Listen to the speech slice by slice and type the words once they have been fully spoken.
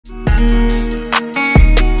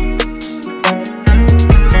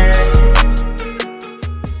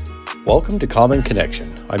Welcome to Common Connection.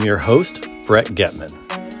 I'm your host, Brett Getman.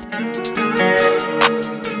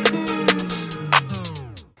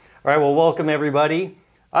 All right, well, welcome everybody.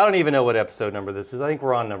 I don't even know what episode number this is. I think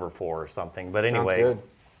we're on number 4 or something. But anyway, sounds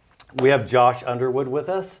good. We have Josh Underwood with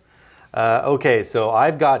us. Okay, so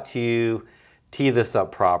I've got to tee this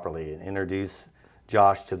up properly and introduce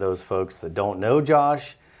Josh to those folks that don't know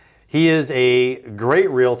Josh. He is a great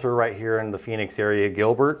realtor right here in the Phoenix area,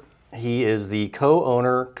 Gilbert. He is the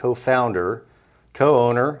co-founder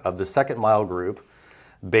of the Second Mile Group,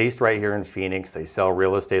 based right here in Phoenix. They sell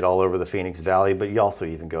real estate all over the Phoenix Valley, but you also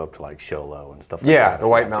even go up to like Show Low and stuff like that. Yeah, the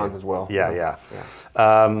White Mountains as well. Yeah.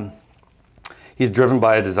 He's driven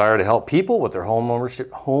by a desire to help people with their home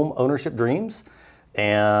ownership dreams.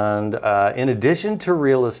 And in addition to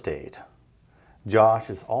real estate, Josh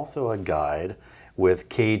is also a guide with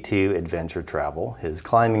K2 Adventure Travel. His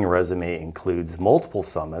climbing resume includes multiple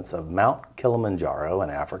summits of Mount Kilimanjaro in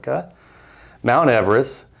Africa, Mount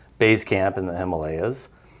Everest Base Camp in the Himalayas,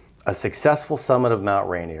 a successful summit of Mount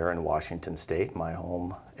Rainier in Washington State, my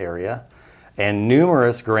home area, and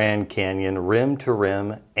numerous Grand Canyon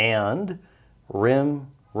rim-to-rim and rim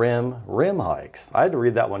hikes. I had to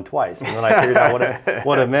read that one twice, and then I figured out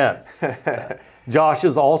what it meant. Josh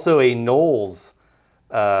is also a NOLS,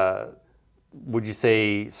 would you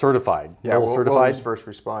say certified? Yeah, NOLS certified? First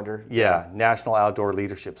responder. Yeah, National Outdoor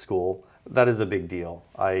Leadership School. That is a big deal.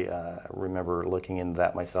 I remember looking into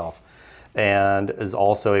that myself. And is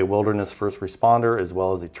also a wilderness first responder, as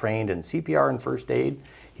well as a trained in CPR and First Aid.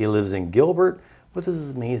 He lives in Gilbert with his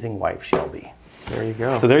amazing wife, Shelby. There you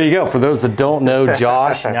go. So there you go. For those that don't know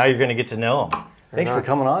Josh, now you're going to get to know him. Thanks for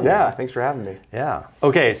coming on. Yeah, man. thanks for having me. Yeah.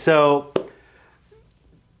 Okay, so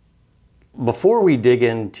before we dig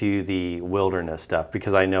into the wilderness stuff,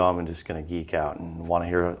 because I know I'm just going to geek out and want to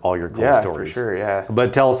hear all your cool stories. Yeah, for sure, yeah.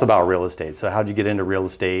 But tell us about real estate. So how'd you get into real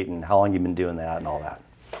estate and how long you been doing that and all that?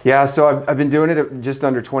 Yeah, so I've been doing it just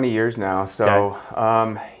under 20 years now. So,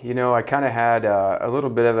 you know, I kind of had a little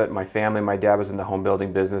bit of it in my family. My dad was in the home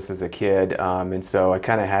building business as a kid. And so I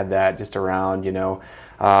kind of had that just around, you know.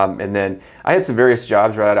 And then I had some various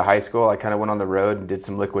jobs right out of high school. I kind of went on the road and did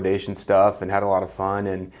some liquidation stuff and had a lot of fun.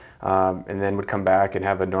 And then would come back and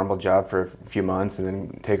have a normal job for a few months and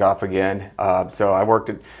then take off again. So I worked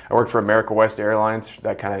for America West Airlines.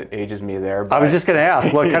 That kind of ages me there. But I was just going to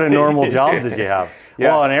ask, what kind of normal jobs did you have?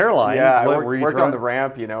 Yeah. Well, an airline. Yeah, I were you worked on the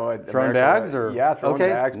ramp, you know. At throwing America, bags or? Yeah, throwing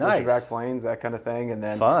bags, nice. pushing back planes, that kind of thing. And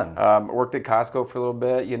then fun. Worked at Costco for a little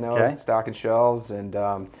bit, you know, stocking shelves. And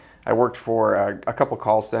I worked for a couple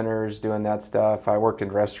call centers doing that stuff. I worked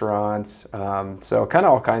in restaurants. So kind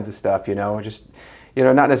of all kinds of stuff, you know, just, you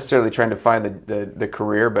know, not necessarily trying to find the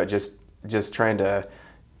career, but just trying to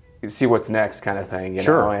see what's next kind of thing, you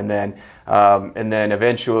know. And then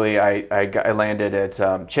eventually I landed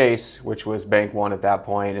at Chase, which was Bank One at that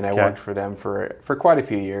point, and I worked for them for quite a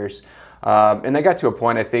few years. And I got to a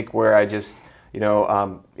point, I think, where I just, you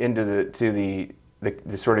know, into the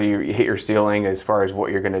sort of you hit your ceiling as far as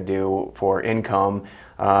what you're going to do for income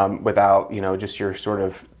without, you know, just your sort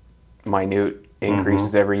of minute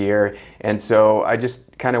increases every year. And so I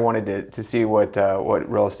just kind of wanted to see what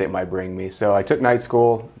real estate might bring me. So I took night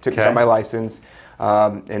school, got my license,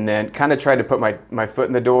 and then kind of tried to put my foot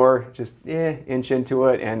in the door, just inch into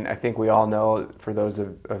it. And I think we all know, for those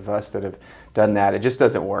of us that have done that, it just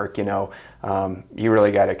doesn't work, you know. You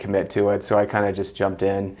really got to commit to it. So I kind of just jumped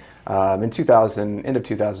in 2000, end of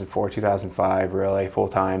 2004, 2005, really full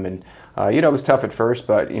time. And you know, it was tough at first,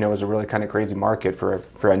 but you know, it was a really kind of crazy market for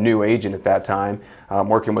a new agent at that time,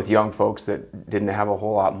 working with young folks that didn't have a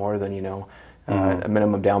whole lot more than, you know, a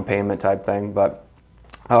minimum down payment type thing. But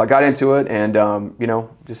got into it, and you know,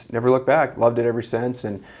 just never looked back. Loved it ever since,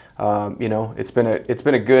 and you know, it's been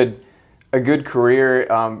a good career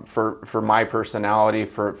for my personality,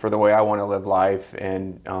 for the way I want to live life,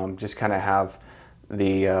 and just kind of have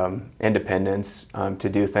the independence to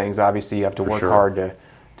do things. Obviously, you have to work hard to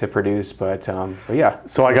produce, but yeah.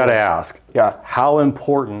 So I got to ask, how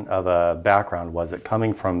important of a background was it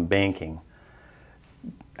coming from banking?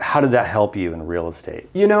 How did that help you in real estate?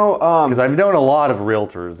 You know, because I've known a lot of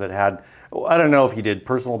realtors that had, I don't know if you did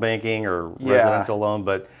personal banking or residential loan,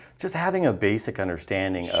 but just having a basic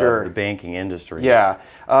understanding of the banking industry. Yeah,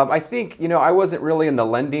 I think, you know, I wasn't really in the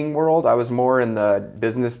lending world. I was more in the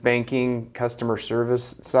business banking, customer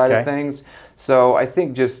service side of things. So I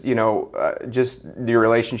think just, you know, just your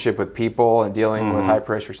relationship with people and dealing with high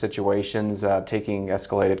pressure situations, taking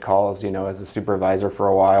escalated calls, you know, as a supervisor for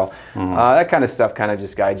a while, that kind of stuff kind of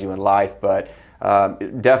just guides you in life. But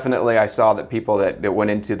definitely I saw that people that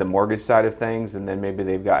went into the mortgage side of things, and then maybe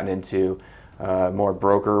they've gotten into more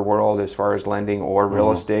broker world as far as lending or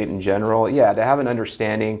real estate in general. Yeah, to have an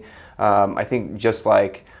understanding. I think just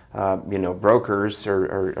like you know, brokers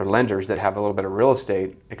or lenders that have a little bit of real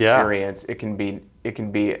estate experience, it can be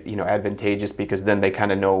you know, advantageous because then they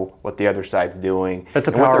kind of know what the other side's doing and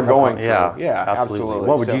what they're going through. Yeah, absolutely.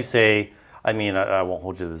 What would you say? I mean, I won't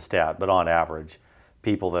hold you to the stat, but on average,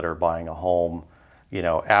 people that are buying a home, you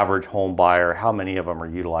know, average home buyer, how many of them are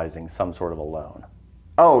utilizing some sort of a loan?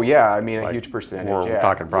 Oh yeah, I mean a huge percentage. We're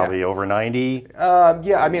talking probably over 90.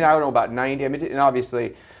 Yeah, I mean I don't know about 90. I mean, and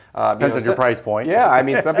obviously depends on your price point. Yeah, I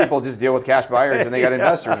mean some people just deal with cash buyers and they got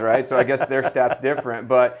investors, right? So I guess their stats different.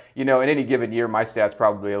 But you know, in any given year, my stats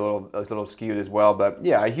probably a little skewed as well. But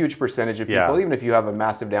yeah, a huge percentage of people, even if you have a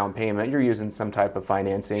massissive down payment, you're using some type of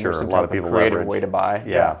financing or some type of creative way to buy.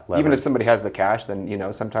 Yeah, even if somebody has the cash, then you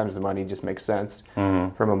know sometimes the money just makes sense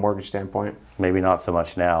from a mortgage standpoint. Maybe not so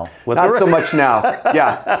much now. Not so much now.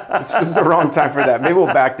 Yeah, this is the wrong time for that. Maybe we'll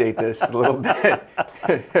backdate this a little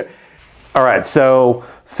bit. All right, so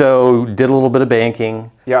did a little bit of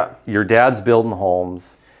banking. Yeah. Your dad's building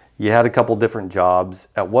homes. You had a couple different jobs.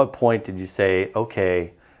 At what point did you say,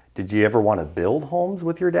 okay, did you ever want to build homes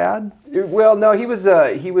with your dad? Well, no, he was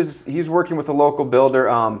working with a local builder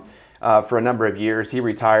for a number of years. He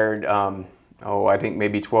retired. I think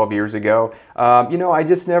maybe 12 years ago. You know, I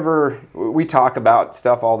just never. We talk about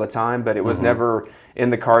stuff all the time, but it was never in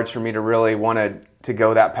the cards for me to really want to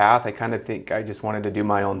go that path. I kind of think I just wanted to do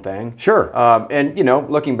my own thing. Sure. And you know,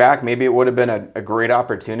 looking back, maybe it would have been a great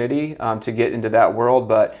opportunity to get into that world,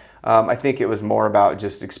 but I think it was more about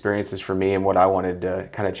just experiences for me and what I wanted to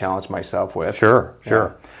kind of challenge myself with.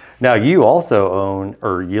 Sure. Now you also own,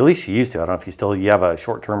 or at least you used to, I don't know if you have a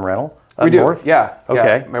short-term rental up north? Yeah.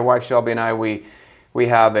 Okay. Yeah. My wife Shelby and I, we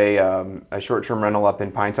have a short-term rental up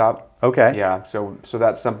in Pine Top. Okay. Yeah. So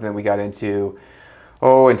that's something that we got into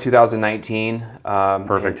in 2019.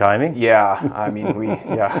 Perfect timing. Yeah, I mean,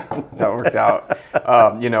 that worked out.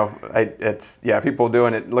 You know, it's people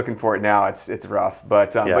doing it, looking for it now. It's rough,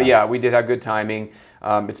 but yeah, we did have good timing.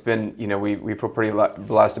 It's been, you know, we feel pretty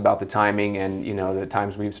blessed about the timing and, you know, the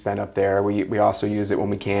times we've spent up there. We also use it when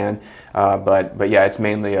we can, but yeah, it's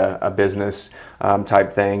mainly a business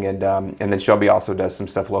type thing, and then Shelby also does some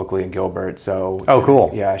stuff locally in Gilbert. So cool.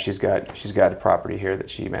 Yeah, she's got a property here that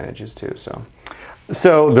she manages too.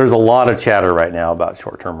 So there's a lot of chatter right now about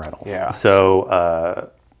short-term rentals. Yeah. So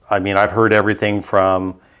I mean, I've heard everything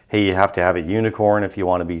from, hey, you have to have a unicorn if you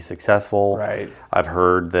want to be successful. Right. I've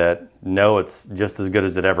heard that, no, it's just as good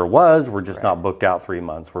as it ever was. We're just not booked out 3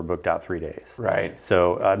 months. We're booked out 3 days. Right.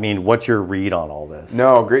 So, I mean, what's your read on all this?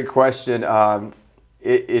 No, great question.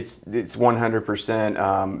 It's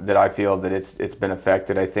 100% that I feel that it's been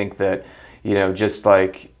affected. I think that, you know, just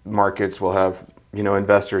like markets will have, you know,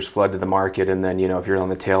 investors flood to the market, and then, you know, if you're on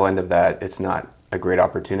the tail end of that, it's not a great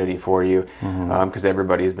opportunity for you because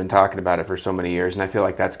everybody has been talking about it for so many years. And I feel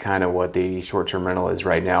like that's kind of what the short-term rental is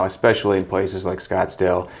right now, especially in places like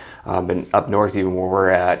Scottsdale and up north, even where we're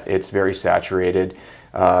at. It's very saturated.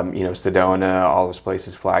 You know, Sedona, all those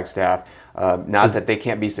places, Flagstaff. Not that they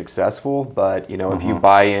can't be successful, but, you know, if you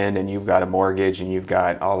buy in and you've got a mortgage and you've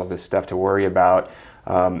got all of this stuff to worry about,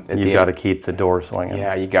 you've got to keep the door swinging.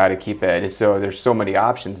 Yeah, you got to keep it. And so there's so many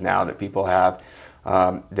options now that people have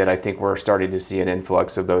that I think we're starting to see an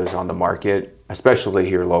influx of those on the market, especially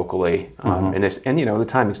here locally. And you know, the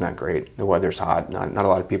timing's not great. The weather's hot. Not a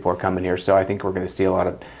lot of people are coming here, so I think we're going to see a lot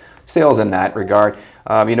of sales in that regard.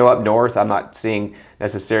 You know, up north, I'm not seeing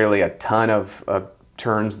necessarily a ton of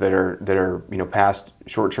turns that are you know, past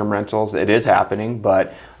short-term rentals. It is happening,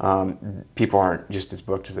 but people aren't just as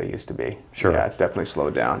booked as they used to be. Sure. Yeah, it's definitely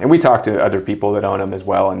slowed down. And we talk to other people that own them as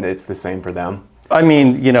well, and it's the same for them. I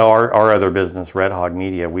mean, you know, our other business, Red Hog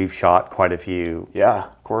Media, we've shot quite a few. Yeah,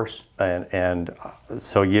 of course. And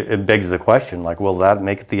so it begs the question, like, will that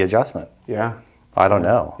make the adjustment? Yeah. I don't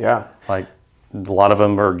know. Yeah. Like, a lot of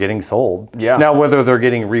them are getting sold. Yeah. Now, whether they're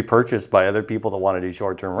getting repurchased by other people that want to do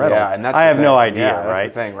short-term rentals, yeah, and that's I have no idea, yeah, right? That's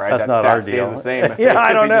the thing, right? That's not our deal. Stays the same. Yeah,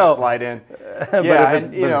 I don't know. Just slide in. But yeah, if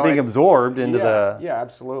it's being absorbed into the... Yeah,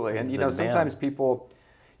 absolutely. And, you know, sometimes people,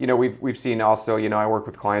 you know, we've seen also, you know, I work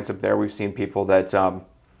with clients up there, we've seen people that,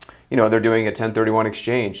 you know, they're doing a 1031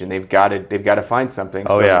 exchange and they've got to find something.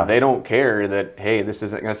 Oh, so yeah. They don't care that, hey, this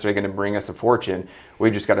isn't necessarily going to bring us a fortune.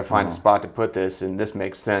 We've just got to find a spot to put this, and this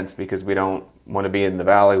makes sense because we don't want to be in the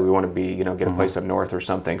valley. We want to be, you know, get a place up north or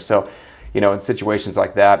something. So, you know, in situations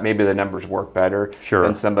like that, maybe the numbers work better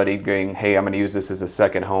than somebody going, hey, I'm going to use this as a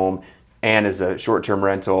second home and as a short-term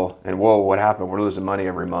rental, and whoa, what happened? We're losing money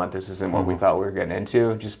every month. This isn't what we thought we were getting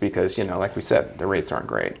into, just because, you know, like we said, the rates aren't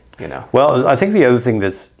great, you know. Well, I think the other thing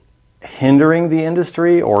that's hindering the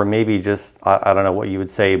industry, or maybe just, I don't know what you would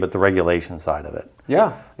say, but the regulation side of it?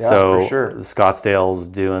 Yeah, so for sure. Scottsdale's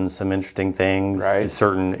doing some interesting things. Right.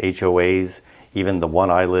 Certain HOAs, even the one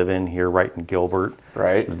I live in here right in Gilbert,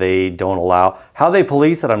 right, they don't allow. How they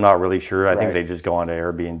police it, I'm not really sure. I think they just go onto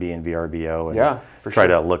Airbnb and VRBO and try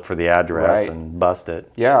to look for the address and bust it.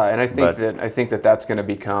 Yeah, and I think that that's going to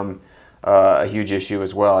become a huge issue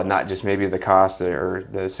as well, and not just maybe the cost or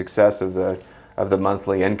the success of the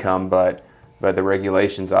monthly income, but the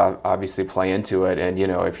regulations obviously play into it. And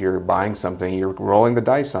if you're buying something, you're rolling the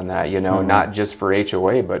dice on that. Not just for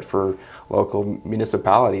HOA, but for local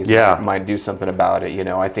municipalities. Might do something about it.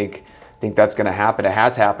 I think that's going to happen. It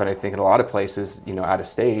has happened, I think, in a lot of places. Out of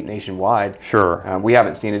state, nationwide. Sure. We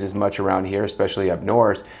haven't seen it as much around here, especially up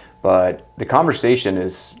north. But the conversation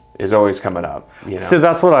is always coming up. So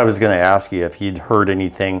that's what I was going to ask you, if you'd heard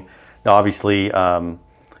anything. Now, obviously,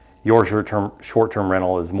 your short-term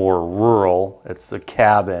rental is more rural. It's a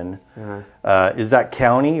cabin. Is that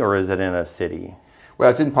county or is it in a city?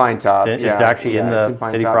 Well, it's in Pine Top. It's actually in the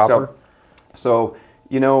city proper. So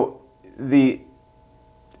the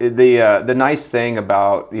nice thing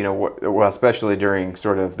about well, especially during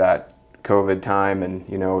sort of that COVID time, and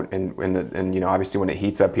and obviously when it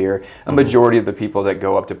heats up here, a majority of the people that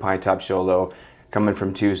go up to Pine Top Show, coming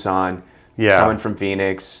from Tucson, coming from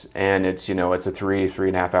Phoenix, and it's it's a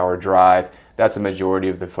 3.5 hour drive. That's a majority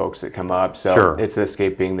of the folks that come up. So it's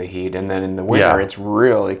escaping the heat, and then in the winter it's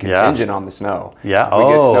really contingent on the snow. If we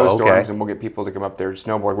get snowstorms, and we'll get people to come up there to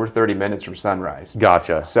snowboard. We're 30 minutes from sunrise.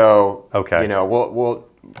 Gotcha. So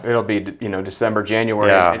it'll be December,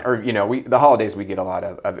 January, or the holidays we get a lot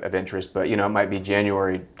of interest, but it might be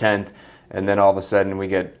January 10th, and then all of a sudden we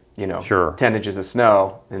get 10 inches of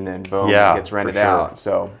snow, and then boom, it gets rented out.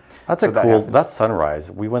 So that's that's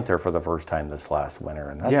Sunrise. We went there for the first time this last winter,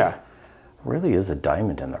 and that's really is a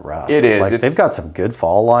diamond in the rough. It is. Like, they've got some good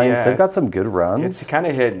fall lines. They've got some good runs. It's kind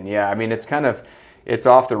of hidden. Yeah, I mean, it's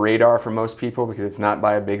off the radar for most people because it's not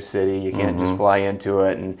by a big city. You can't just fly into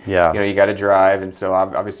it, and you got to drive. And so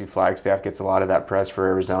obviously Flagstaff gets a lot of that press for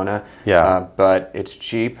Arizona. But it's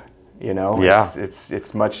cheap.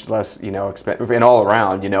 It's much less expensive and all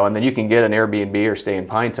around. And then you can get an Airbnb or stay in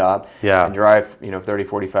Pine Top and drive 30,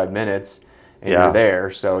 45 minutes and you're there.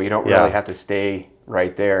 So you don't really have to stay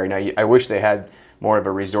right there. I wish they had more of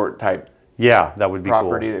a resort type. Yeah, that would be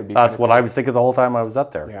property. Cool. That's what I was thinking the whole time I was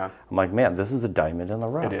up there. Yeah. I'm like, man, this is a diamond in the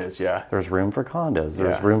rough. It is, yeah. There's room for condos.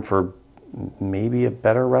 There's room for maybe a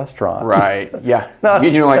better restaurant. Right. Yeah.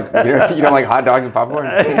 You don't like hot dogs and popcorn?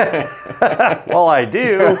 Well, I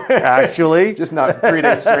do actually. Just not 3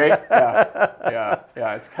 days straight. Yeah.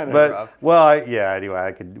 It's kind of rough. Well,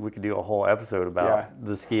 anyway, we could do a whole episode about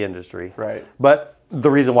the ski industry. Right. But the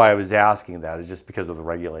reason why I was asking that is just because of the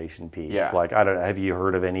regulation piece. Yeah. Like, I don't know, have you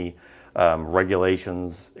heard of any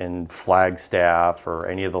regulations in Flagstaff or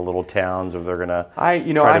any of the little towns, or they're gonna try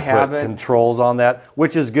to put controls on that,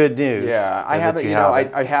 which is good news. Yeah, I haven't.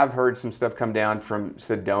 I have heard some stuff come down from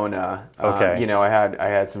Sedona. Okay. I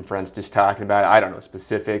had some friends just talking about it. I don't know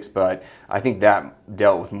specifics, but I think that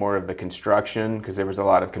dealt with more of the construction, because there was a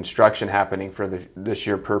lot of construction happening for the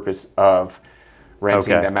sheer purpose of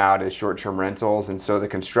renting them out as short-term rentals, and so the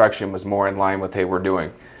construction was more in line with, hey, we're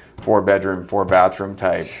doing 4-bedroom, 4-bathroom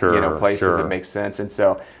type places that make sense. And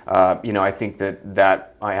so I think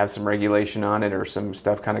that might have some regulation on it, or some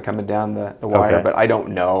stuff kind of coming down the wire, but I don't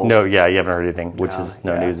know. No, you haven't heard anything, which is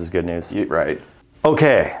news is good news. Right.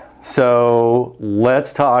 Okay, so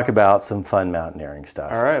let's talk about some fun mountaineering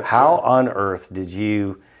stuff. All right. How on earth did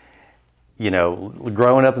you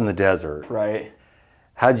growing up in the desert,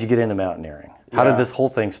 how did you get into mountaineering? How did this whole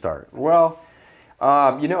thing start? Well,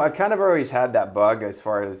 I've kind of always had that bug as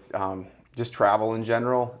far as just travel in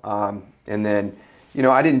general. And then,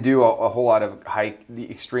 I didn't do a whole lot of the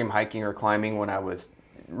extreme hiking or climbing when I was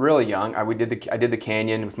really young. I did the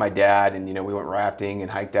canyon with my dad, and we went rafting and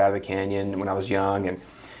hiked out of the canyon when I was young, and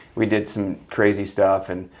we did some crazy stuff.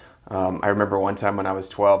 And I remember one time when I was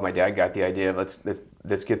 12, my dad got the idea of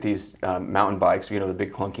let's get these mountain bikes, the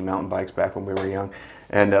big clunky mountain bikes back when we were young,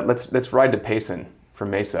 and let's ride to Payson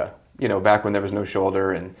from Mesa. Back when there was no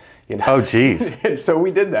shoulder, and Oh, geez. And so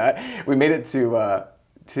we did that. We made it to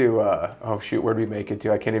oh shoot, where did we make it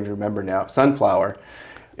to? I can't even remember now. Sunflower.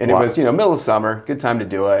 And it was, middle of summer, good time to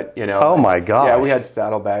do it, Oh my gosh. Yeah, we had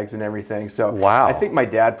saddlebags and everything. So I think my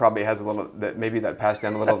dad probably has a little, maybe that passed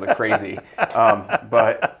down a little of the crazy.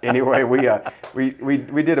 But anyway, we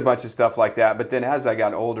did a bunch of stuff like that. But then as I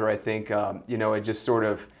got older, I think, it just sort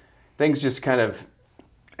of, things just kind of,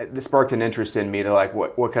 it sparked an interest in me to like,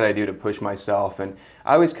 what could I do to push myself? And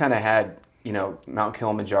I always kind of had you know, Mount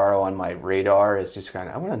Kilimanjaro on my radar as just kind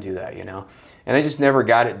of, I want to do that, you know, and I just never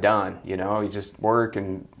got it done. You know, you just work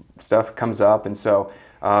and stuff comes up, and so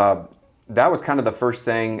that was kind of the first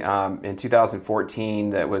thing in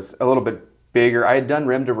 2014 that was a little bit bigger. I had done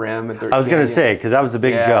rim to rim. I was going to say, because that was a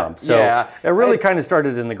big jump. So it really kind of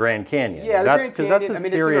started in the Grand Canyon. Yeah, Grand Canyon. That's a I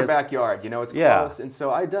mean, serious... it's in our backyard. You know, it's close. And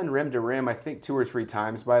so I'd done rim to rim, I think 2 or 3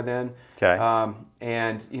 times by then. Okay.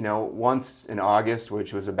 And, you know, once in August,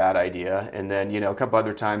 which was a bad idea. And then, you know, a couple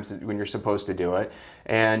other times when you're supposed to do it.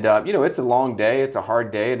 And, you know, it's a long day. It's a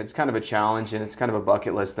hard day. And it's kind of a challenge. And it's kind of a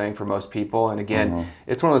bucket list thing for most people. And again,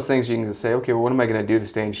 it's one of those things you can say, okay, well, what am I going to do to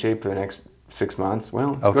stay in shape for the next 6 months?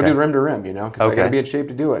 Well, let's go do rim to rim, you know, because I got to be in shape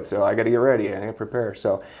to do it. So I got to get ready and I got to prepare.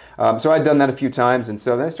 So, so I'd done that a few times, and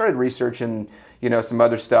so then I started researching, you know, some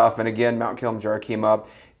other stuff. And again, Mount Kilimanjaro came up.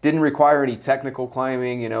 Didn't require any technical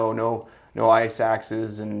climbing, you know, no ice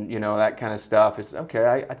axes and, you know, that kind of stuff. It's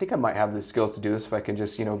okay. I think I might have the skills to do this if I can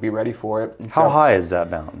just, you know, be ready for it. And how high is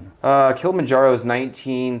that mountain? Kilimanjaro is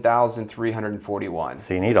 19,341.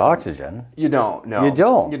 So you need oxygen. You don't. No. You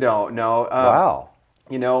don't. You don't. No. Wow.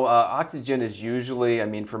 You know, oxygen is usually, I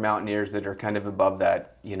mean, for mountaineers that are kind of above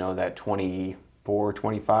that, you know, that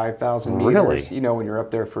 25,000 meters. Really? You know, when you're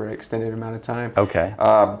up there for an extended amount of time. Okay.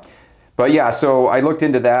 But yeah, so I looked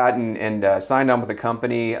into that and signed on with a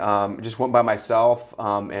company. Just went by myself,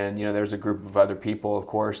 and you know, there's a group of other people, of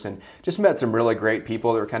course, and just met some really great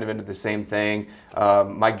people that were kind of into the same thing.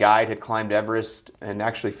 My guide had climbed Everest and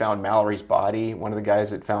actually found Mallory's body. One of the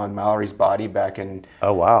guys that found Mallory's body back in.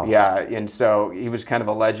 Oh wow. Yeah, and so he was kind of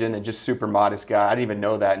a legend and just super modest guy. I didn't even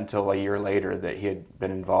know that until a year later that he had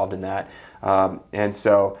been involved in that. And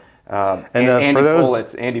so.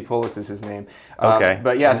 Andy Pulitz is his name. Okay.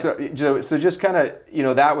 But yeah, so just kind of, you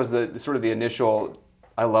know, that was the sort of the initial,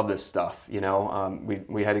 I love this stuff, you know.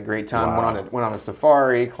 We had a great time. Wow. Went on a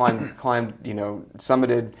safari, climbed, you know,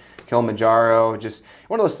 summited Kilimanjaro. Just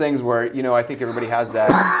one of those things where, you know, I think everybody has that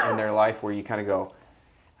in their life where you kind of go,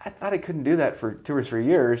 I thought I couldn't do that for 2 or 3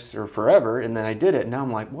 years or forever, and then I did it. And now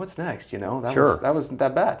I'm like, what's next? You know, that wasn't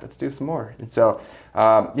that bad. Let's do some more. And so,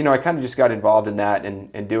 you know, I kind of just got involved in that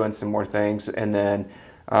and doing some more things. And then,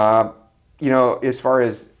 you know, as far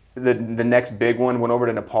as the next big one, went over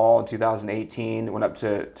to Nepal in 2018. Went up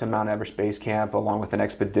to Mount Everest Base Camp along with an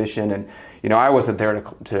expedition. And you know, I wasn't there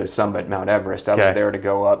to summit Mount Everest. I was there to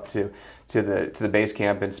go up to the base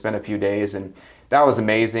camp and spend a few days. And that was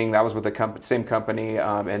amazing. That was with the same company,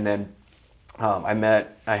 and then I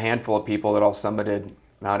met a handful of people that all summited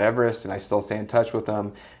Mount Everest, and I still stay in touch with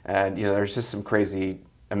them. And you know, there's just some crazy,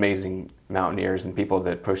 amazing mountaineers and people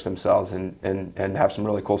that push themselves and have some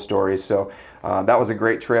really cool stories. So that was a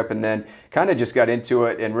great trip, and then kind of just got into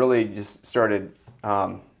it and really just started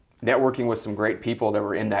networking with some great people that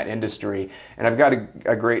were in that industry. And I've got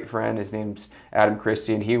a great friend, his name's Adam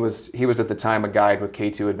Christie, and he was at the time a guide with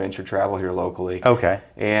K2 Adventure Travel here locally. Okay.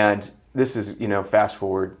 And this is, you know, fast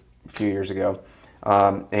forward a few years ago.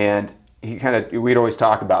 And we'd always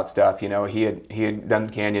talk about stuff, you know. He had done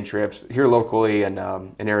canyon trips here locally, and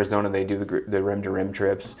in Arizona they do the rim to rim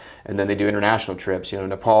trips, and then they do international trips, you know,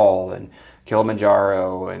 Nepal and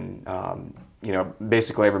Kilimanjaro and you know,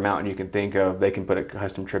 basically every mountain you can think of, they can put a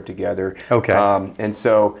custom trip together. Okay. And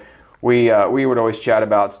so we would always chat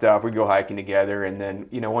about stuff. We'd go hiking together, and then,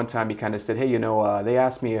 you know, one time he kind of said, hey, you know, they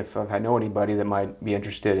asked me if I know anybody that might be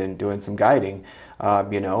interested in doing some guiding,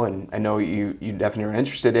 you know, and I know you definitely are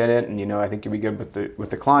interested in it, and you know, I think you'd be good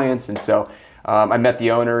with the clients. And so I met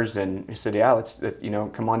the owners, and he said, yeah, let's you know,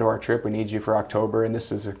 come on to our trip. We need you for October, and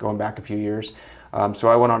this is going back a few years. So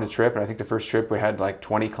I went on a trip, and I think the first trip we had like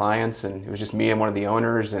 20 clients, and it was just me and one of the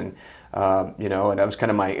owners, and you know, and that was kind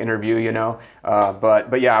of my interview, you know.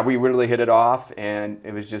 But yeah, we really hit it off, and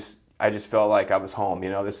it was just, I just felt like I was home. You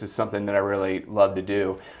know, this is something that I really love to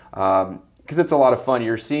do, because it's a lot of fun.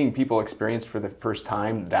 You're seeing people experience for the first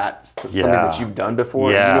time something that you've done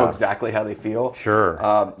before. Yeah. And you know exactly how they feel.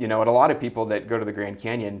 Sure. You know, and a lot of people that go to the Grand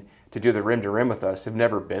Canyon to do the rim to rim with us have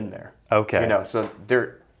never been there. Okay. You know, so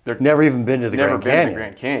they're never even been to the Grand Canyon. Never been to the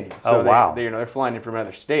Grand Canyon. So oh, wow. They, you know, they're flying in from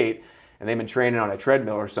another state, and they've been training on a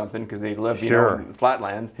treadmill or something because they live, you Sure. know, in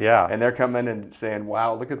flatlands. Yeah. And they're coming and saying,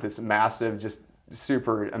 wow, look at this massive, just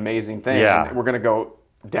super amazing thing. Yeah. And we're going to go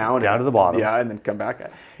down to the bottom. Yeah, and then come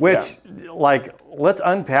back. Which, like, let's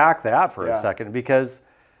unpack that for a second, because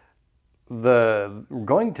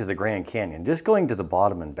going to the Grand Canyon, just going to the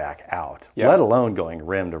bottom and back out, let alone going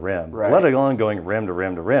rim to rim, let alone going rim to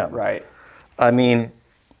rim to rim. Right. I mean,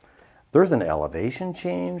 there's an elevation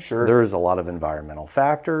change. Sure. There's a lot of environmental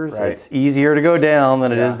factors. Right. It's easier to go down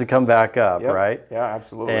than it is to come back up, right? Yeah,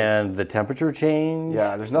 absolutely. And the temperature change.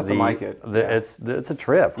 Yeah, there's nothing like it. It's a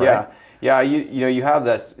trip, right? Yeah. Yeah, you know, you have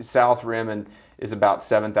that south rim and is about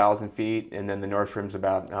 7,000 feet, and then the north rim's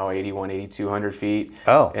about 8,200 feet.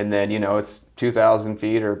 Oh. And then, you know, it's 2,000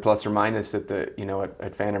 feet or plus or minus at the, you know,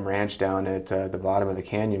 at Phantom Ranch down at the bottom of the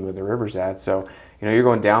canyon where the river's at. So, you know, you're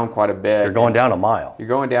going down quite a bit. You're going down a mile. You're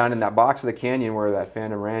going down in that box of the canyon where that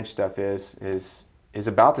Phantom Ranch stuff is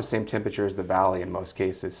about the same temperature as the valley in most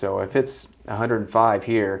cases. So if it's 105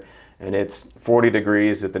 here and it's 40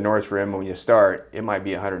 degrees at the north rim when you start, it might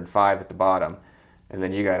be 105 at the bottom. And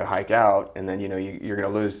then you got to hike out, and then, you know, you're going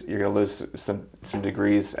to lose some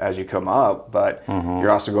degrees as you come up, but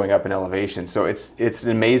you're also going up in elevation. So it's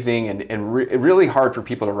amazing and really hard for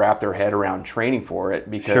people to wrap their head around training for it,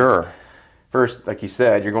 because first, like you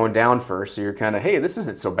said, you're going down first, so you're kind of, hey, this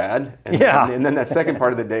isn't so bad. And, and then that second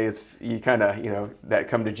part of the day is you kind of, you know, that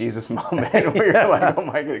come to Jesus moment where you're like, oh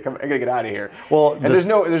my, I gotta get out of here. Well, and there's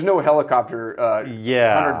no helicopter,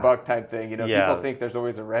 $100 type thing. You know, people think there's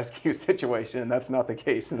always a rescue situation, and that's not the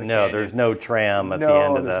case in the canyon. There's no tram at the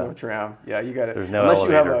end of the. No, there's no tram. Yeah, you got it. There's no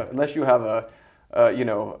elevator. Unless you have you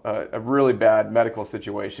know, a really bad medical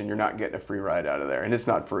situation, you're not getting a free ride out of there, and it's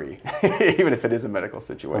not free, even if it is a medical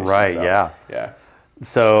situation. Right? So, yeah.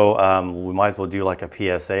 So we might as well do like a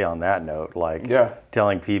PSA on that note, like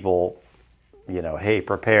telling people, you know, hey,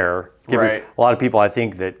 prepare. A lot of people, I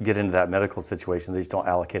think, that get into that medical situation, they just don't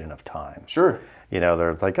allocate enough time. Sure. You know,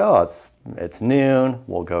 they're like, oh, it's noon,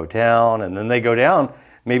 we'll go down, and then they go down.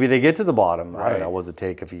 Maybe they get to the bottom. I don't know. What does it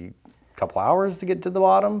take couple hours to get to the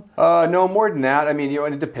bottom? No, more than that. I mean, you know,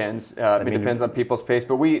 and it depends. It depends on people's pace,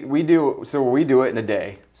 but we do it in a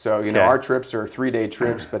day. So, you know, our trips are 3-day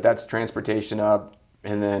trips, but that's transportation up,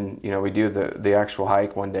 and then, you know, we do the actual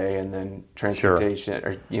hike one day, and then transportation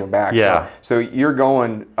or, you know, back. Yeah. So you're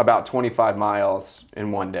going about 25 miles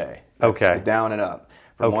in one day. That's down and up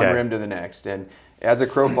from one rim to the next. And as a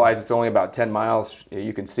crow flies, it's only about 10 miles.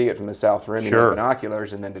 You can see it from the south rim with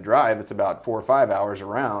binoculars, and then to drive, it's about 4 or 5 hours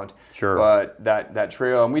around. But that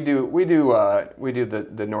trail, and we do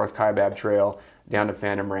the North Kaibab Trail down to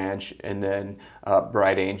Phantom Ranch, and then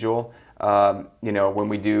Bright Angel. You know, when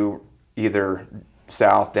we do either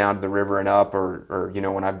south down to the river and up, or you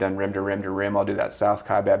know, when I've done rim to rim to rim, I'll do that South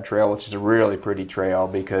Kaibab Trail, which is a really pretty trail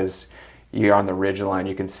because you're on the ridge line,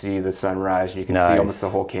 you can see the sunrise, you can see almost the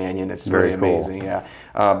whole canyon. It's very amazing,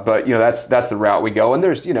 but you know, that's the route we go, and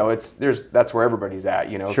there's, you know, that's where everybody's at,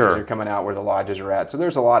 you know, because you're coming out where the lodges are at. So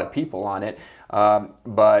there's a lot of people on it,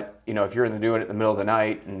 but you know, if you're doing it in the middle of the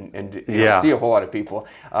night, and you don't see a whole lot of people,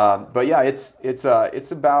 but yeah,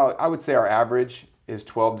 it's about, I would say our average is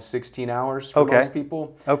 12 to 16 hours for most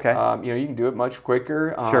people. You know, you can do it much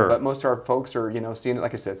quicker, but most of our folks are, you know, seeing it,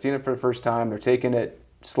 like I said, seeing it for the first time. They're taking it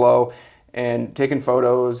slow and taking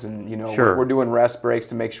photos, and you know, we're doing rest breaks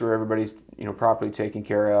to make sure everybody's, you know, properly taken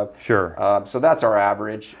care of. So that's our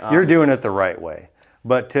average. You're doing it the right way.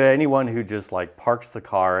 But to anyone who just like parks the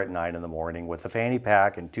car at 9 in the morning with a fanny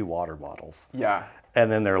pack and 2 water bottles. And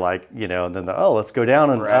then they're like, you know, and then let's go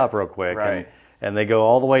down and up real quick. And they go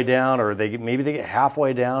all the way down, or maybe they get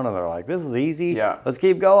halfway down, and they're like, this is easy, let's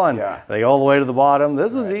keep going. They go all the way to the bottom,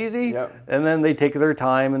 this was easy. And then they take their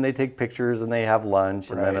time, and they take pictures, and they have lunch,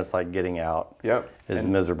 and then it's like getting out is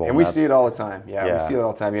miserable. And we see it all the time. We see it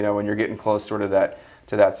all the time. You know, when you're getting close sort of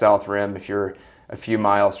to that south rim, if you're a few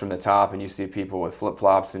miles from the top and you see people with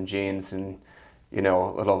flip-flops and jeans and, you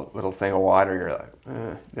know, little thing of water, you're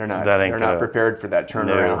like, they're not prepared for that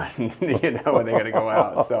turnaround, you know, when they got to go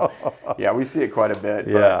out. So, yeah, we see it quite a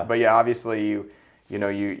bit. But yeah, obviously you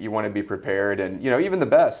want to be prepared, and, you know, even the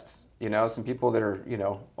best, you know, some people that are, you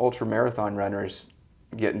know, ultra marathon runners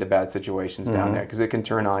get into bad situations down there because it can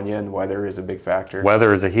turn on you, and weather is a big factor.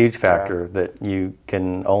 Weather is a huge factor that you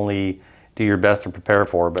can only do your best to prepare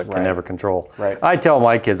for, but can never control. I tell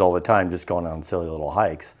my kids all the time, just going on silly little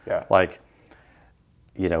hikes, like,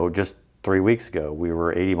 you know, just 3 weeks ago, we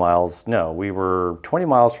were 20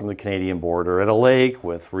 miles from the Canadian border at a lake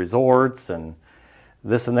with resorts and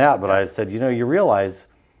this and that. But I said, you know, you realize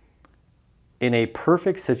in a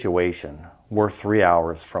perfect situation, we're 3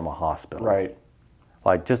 hours from a hospital.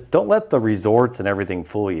 Like, just don't let the resorts and everything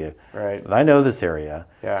fool you. I know this area.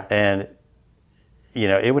 And, you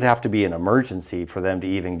know, it would have to be an emergency for them to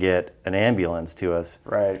even get an ambulance to us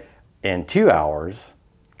in 2 hours.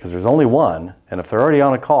 Because there's only one, and if they're already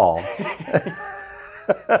on a call,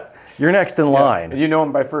 you're next in line. And you know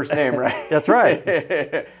them by first name, right? That's right.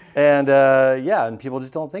 And and people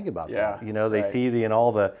just don't think about that. You know, they see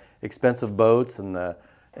all the expensive boats, and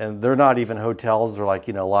they're not even hotels. They're like,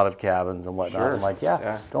 you know, a lot of cabins and whatnot. I'm like,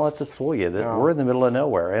 don't let this fool you. We're in the middle of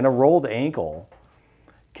nowhere, and a rolled ankle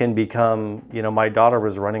can become, you know, my daughter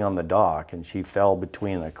was running on the dock and she fell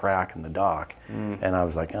between a crack in the dock. And I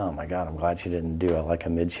was like, oh my God, I'm glad she didn't do like a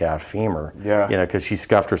mid-shaft femur. Yeah. You know, because she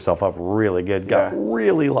scuffed herself up really good, got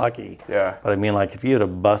really lucky. Yeah. But I mean, like if you had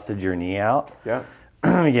have busted your knee out,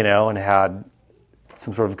 you know, and had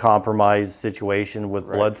some sort of compromised situation with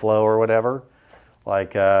blood flow or whatever,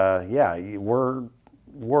 like, yeah, we're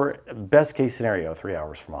best case scenario 3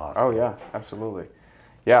 hours from a hospital. Oh yeah, absolutely.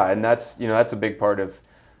 Yeah, and that's, you know, that's a big part of,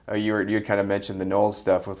 you kind of mentioned the NOLS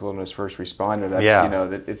stuff with Wilderness First Responder. That's, you know,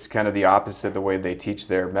 that it's kind of the opposite the way they teach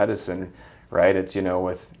their medicine, right? It's, you know,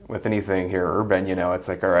 with anything here urban, you know, it's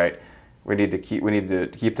like, all right, we need to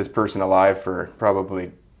keep this person alive for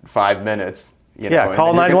probably 5 minutes. You know,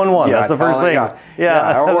 call 911. That's the first thing.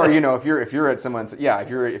 Or, you know, if you're at someone's, if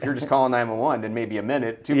you're just calling 911, then maybe a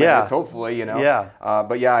minute, 2 minutes, hopefully, you know.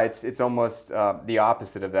 But yeah, it's almost the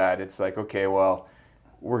opposite of that. It's like, okay, well,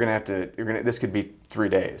 this could be 3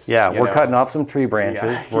 days. Yeah, we're cutting off some tree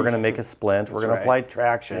branches. We're going to make a splint. We're going to apply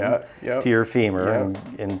traction to your femur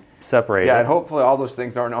and separate it. Yeah, and hopefully all those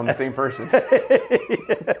things aren't on the same person.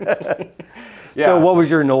 So what was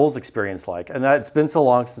your NOLS experience like? And it's been so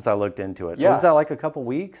long since I looked into it. Was that like a couple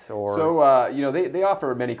weeks or? So, you know, they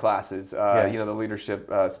offer many classes, you know, the leadership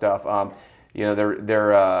stuff. You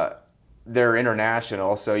know, they're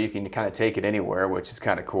international, so you can kind of take it anywhere, which is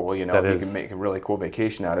kind of cool. You know, you can make a really cool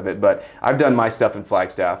vacation out of it. But I've done my stuff in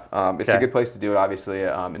Flagstaff. It's a good place to do it, obviously.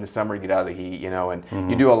 In the summer, you get out of the heat, you know, and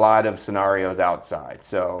you do a lot of scenarios outside.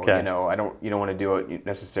 So, you know, you don't want to do it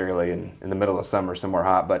necessarily in the middle of summer somewhere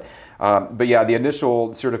hot. But yeah, the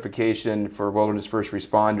initial certification for Wilderness First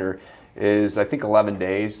Responder is, I think, 11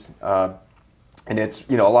 days, and it's,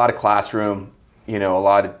 you know, a lot of classroom. You know, a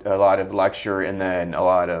lot of lecture and then a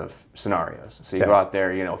lot of scenarios. So you go out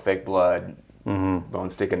there, you know, fake blood, bone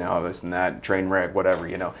sticking out, this and that, train wreck, whatever,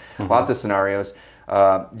 you know, lots of scenarios,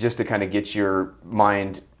 just to kind of get your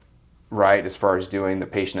mind right as far as doing the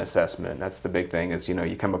patient assessment. That's the big thing is, you know,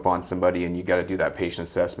 you come upon somebody and you got to do that patient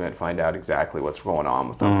assessment, find out exactly what's going on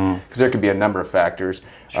with them, because there could be a number of factors.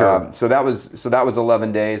 So that was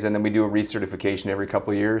 11 days, and then we do a recertification every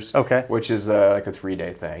couple of years, which is like a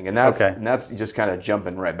 3-day thing, and that's just kind of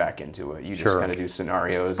jumping right back into it. You just kind of do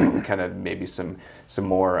scenarios and kind of maybe some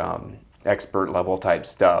more expert level type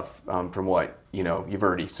stuff from what, you know, you've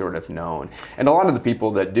already sort of known. And a lot of the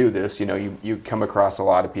people that do this, you know, you come across a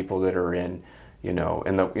lot of people that are in, you know,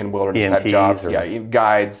 in wilderness type jobs,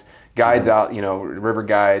 guides out, you know, river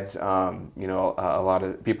guides, you know, a lot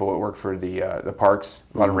of people that work for the parks,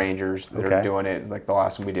 a lot of rangers that are doing it. Like the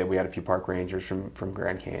last one we did, we had a few park rangers from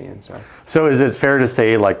Grand Canyon. So is it fair to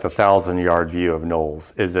say, like the 1,000-yard view of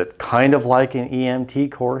NOLS, is it kind of like an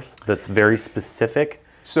EMT course that's very specific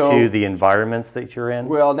to the environments that you're in?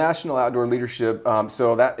 Well, National Outdoor Leadership.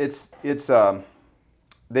 So that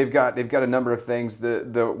they've got a number of things.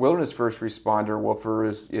 The Wilderness First Responder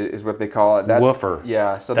WFR is what they call it. WFR.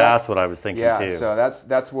 Yeah. So that's what I was thinking too. Yeah. So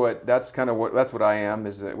that's what I am,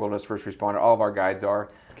 is a Wilderness First Responder. All of our guides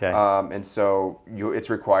are. And so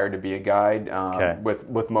it's required to be a guide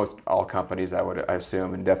with most all companies, I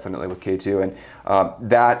assume, and definitely with K2. And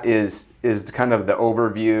that is kind of the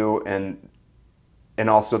overview and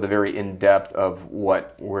also the very in-depth of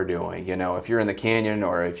what we're doing. You know, if you're in the canyon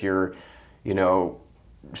or if you're, you know,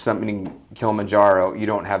 something Kilimanjaro, you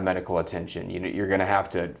don't have medical attention. You're going to have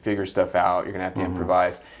to figure stuff out. You're going to have to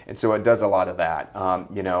improvise. And so it does a lot of that,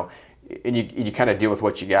 you know, and you kind of deal with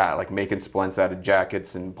what you got, like making splints out of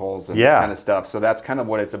jackets and poles and this kind of stuff. So that's kind of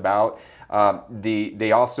what it's about.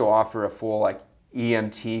 They also offer a full like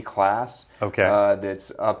EMT class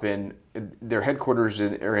that's up in, their headquarters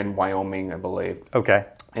are in Wyoming, I believe.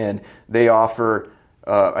 And they offer,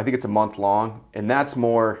 I think it's a month long, and that's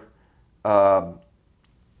more a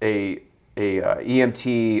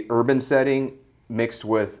EMT urban setting mixed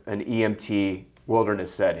with an EMT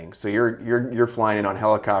wilderness setting. So you're flying in on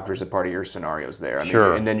helicopters as part of your scenarios there. I mean,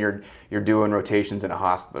 and then you're doing rotations in a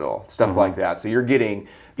hospital, stuff like that. So you're getting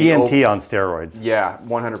EMT on steroids. Yeah,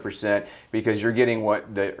 100%, because you're getting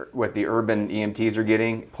what the urban EMTs are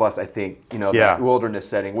getting, plus I think, you know, that wilderness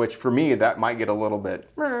setting, which for me that might get a little bit,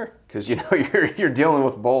 because you know you're dealing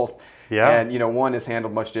with both, and you know one is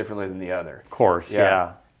handled much differently than the other. Of course,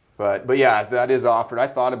 But yeah, that is offered. I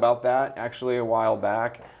thought about that actually a while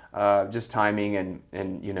back, just timing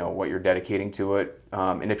and you know what you're dedicating to it,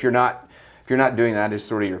 and if you're not doing that as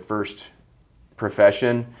sort of your first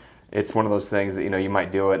profession, it's one of those things that, you know, you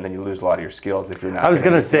might do it and then you lose a lot of your skills if you're not. I was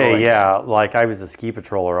going to say, like I was a ski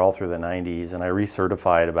patroller all through the 90s, and I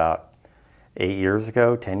recertified about 10 years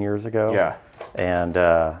ago.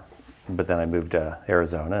 And but then I moved to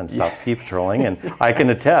Arizona and stopped ski patrolling, and I can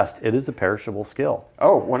attest, it is a perishable skill.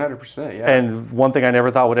 Oh, 100%, yeah. And one thing I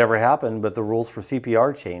never thought would ever happen, but the rules for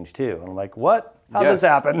CPR changed too. And I'm like, what? How does this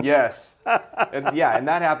happen? Yes. And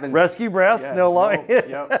that happens. Rescue breaths, no longer.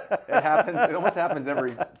 Yep. It happens. It almost happens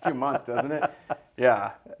every few months, doesn't it?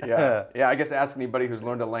 Yeah. I guess ask anybody who's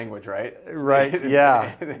learned a language, right? Right.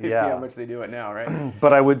 Yeah. They see how much they do it now, right?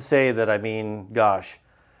 But I would say that, I mean, gosh,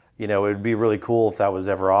 you know, it would be really cool if that was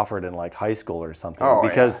ever offered in like high school or something,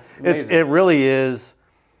 because it really is.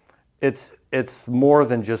 It's more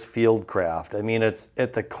than just field craft. I mean, it's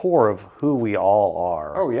at the core of who we all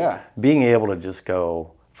are. Oh, yeah. Being able to just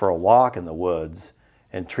go for a walk in the woods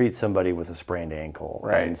and treat somebody with a sprained ankle,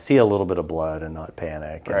 and see a little bit of blood and not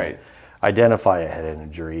panic, and identify a head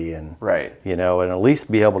injury, and you know, and at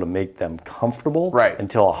least be able to make them comfortable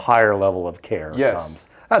until a higher level of care comes.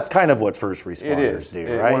 That's kind of what first responders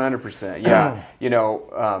do, right? 100%. Yeah. You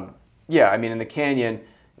know, I mean, in the canyon,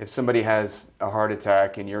 if somebody has a heart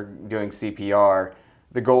attack and you're doing CPR,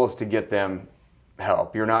 the goal is to get them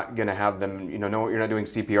help. You're not going to have them, you know, you're not doing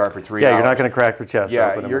CPR for 3 hours. Yeah, you're not going to crack their chest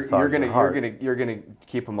open and massage their heart. You're going to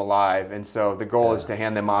keep them alive. And so the goal is to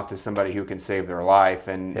hand them off to somebody who can save their life.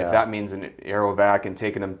 And if that means an aerovac and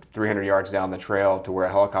taking them 300 yards down the trail to where a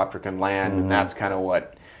helicopter can land, and that's kind of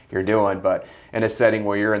what you're doing. But in a setting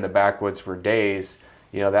where you're in the backwoods for days,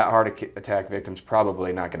 you know, that heart attack victim's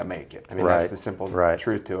probably not going to make it. I mean, that's the simple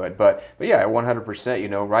truth to it. But yeah, 100%, you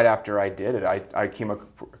know, right after I did it, I came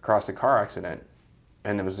across a car accident,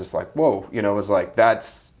 and it was just like, whoa, you know, it was like,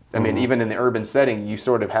 that's, I mean, even in the urban setting, you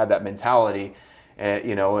sort of had that mentality,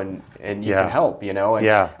 you know, and you can help, you know. And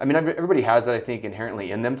I mean, everybody has that, I think,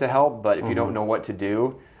 inherently in them to help, but if you don't know what to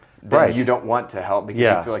do, then you don't want to help because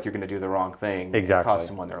you feel like you're going to do the wrong thing and cost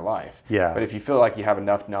someone their life. But if you feel like you have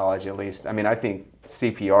enough knowledge, at least, I mean, I think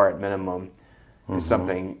CPR at minimum is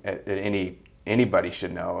something that anybody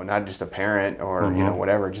should know, not just a parent or you know,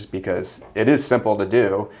 whatever, just because it is simple to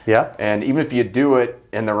do. And even if you do it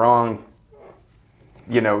in the wrong,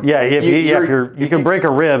 you know, you can break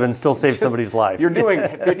a rib and still save somebody's life. You're doing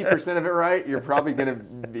 50% of it right, you're probably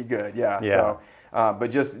going to be good. So but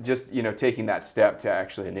just you know, taking that step to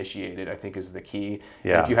actually initiate it, I think, is the key.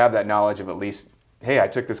 And if you have that knowledge of at least, hey, I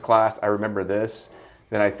took this class, I remember this,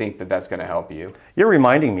 then I think that that's going to help you. You're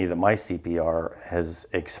reminding me that my CPR has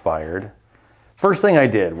expired. First thing I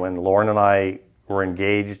did when Lauren and I were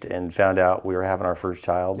engaged and found out we were having our first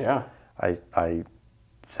child, I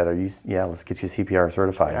said, let's get you CPR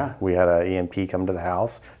certified. We had an EMP come to the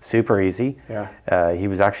house, super easy. He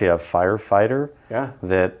was actually a firefighter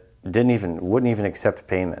that wouldn't even accept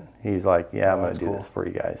payment. He's like, I'm going to do this for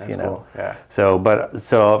you guys. That's you know. Cool.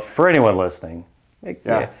 So for anyone listening,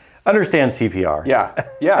 understand CPR.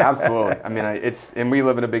 Absolutely. I mean, and we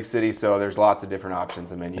live in a big city, so there's lots of different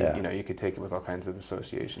options. I mean, you know, you could take it with all kinds of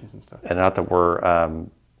associations and stuff. And not that we're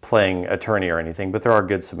playing attorney or anything, but there are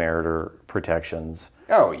good Samaritan protections.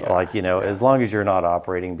 Like, you know, as long as you're not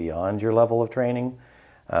operating beyond your level of training.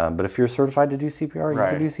 But if you're certified to do CPR, you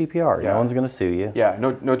can do CPR. No one's going to sue you.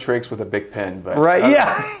 No tricks with a big pen. But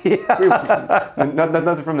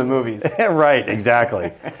nothing from the movies. Right,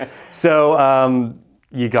 exactly. So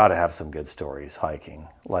you got to have some good stories hiking.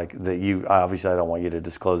 Like that, obviously I don't want you to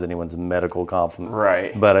disclose anyone's medical confidence.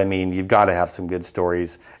 But I mean, you've got to have some good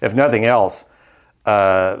stories. If nothing else,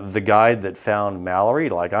 the guide that found Mallory,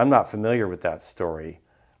 like, I'm not familiar with that story.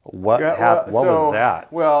 What was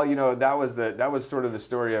that? Well, you know, that was sort of the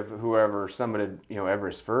story of whoever summited, you know,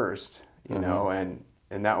 Everest first, you know,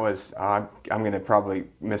 and that was I'm going to probably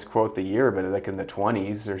misquote the year, but like in the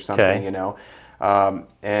 20s or something, you know,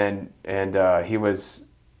 and he was.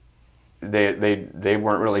 They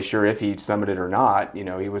weren't really sure if he summited or not. You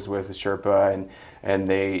know, he was with a Sherpa, and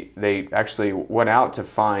they actually went out to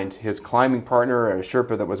find his climbing partner, or a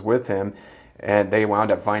Sherpa that was with him, and they wound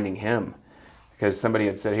up finding him. Because somebody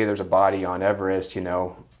had said, hey, there's a body on Everest, you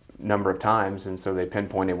know, number of times, and so they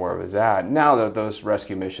pinpointed where it was at. Now that those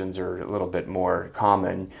rescue missions are a little bit more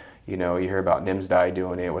common, you know, you hear about Nimsdai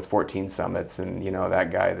doing it with 14 summits, and you know,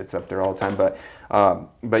 that guy that's up there all the time.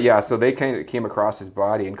 But yeah, so they kind of came across his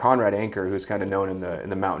body, and Conrad Anker, who's kind of known in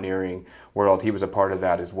the mountaineering world, he was a part of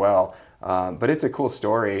that as well. But it's a cool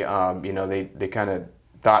story. You know, they kind of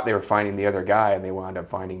thought they were finding the other guy, and they wound up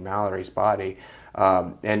finding Mallory's body.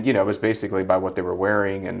 And you know, it was basically by what they were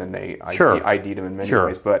wearing, and then they ID'd him in many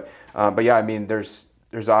ways. But yeah, I mean, there's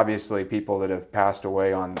obviously people that have passed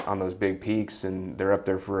away on those big peaks, and they're up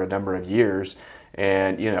there for a number of years.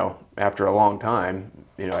 And you know, after a long time,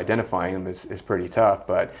 you know, identifying them is pretty tough.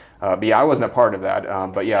 But yeah, I wasn't a part of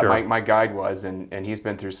that. But yeah, my guide was, and he's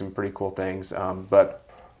been through some pretty cool things. But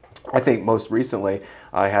I think most recently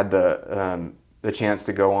I had the chance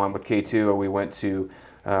to go on with K2. We went to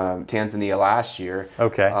Tanzania last year.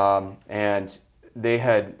 Okay. And they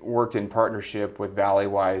had worked in partnership with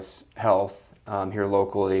Valleywise Health here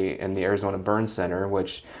locally in the Arizona Burn Center,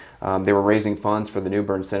 which they were raising funds for the new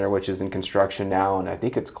burn center, which is in construction now, and I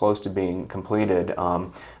think it's close to being completed.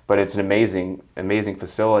 But it's an amazing, amazing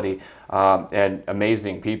facility and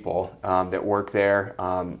amazing people that work there.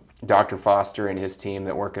 Dr. Foster and his team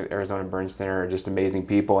that work at Arizona Burn Center are just amazing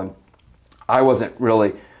people. And I wasn't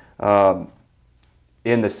really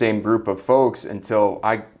in the same group of folks until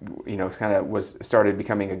I, kind of started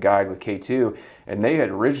becoming a guide with K2, and they had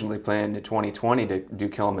originally planned in 2020 to do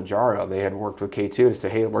Kilimanjaro. They had worked with K2 to say,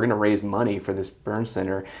 hey, we're going to raise money for this burn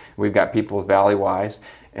center. We've got people with Valleywise,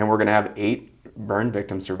 and we're going to have 8 burn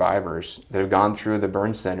victim survivors that have gone through the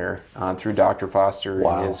burn center through Dr. Foster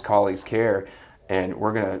and his colleagues' care, and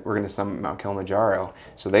we're gonna summit Mount Kilimanjaro.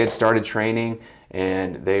 So they had started training,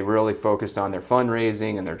 and they really focused on their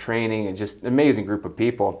fundraising and their training, and just an amazing group of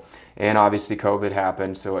people. And obviously COVID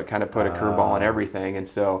happened, so it kind of put a curveball on everything. And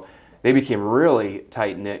so they became a really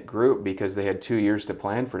tight-knit group because they had 2 years to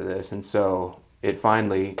plan for this. And so it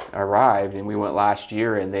finally arrived, and we went last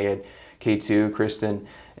year, and they had K2, Kristen,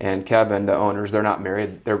 and Kevin, the owners. They're not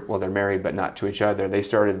married. They're married, but not to each other. They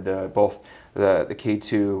started both the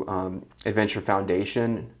K2 Adventure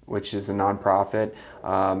Foundation, which is a nonprofit,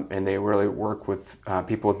 and they really work with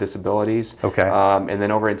people with disabilities. Okay. And then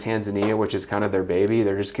over in Tanzania, which is kind of their baby,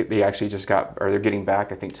 they're getting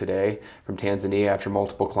back, I think, today from Tanzania after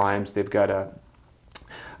multiple climbs. They've got a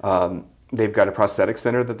prosthetic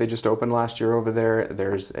center that they just opened last year over there.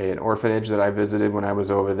 There's an orphanage that I visited when I was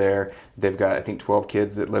over there. They've got, I think, 12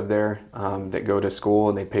 kids that live there that go to school,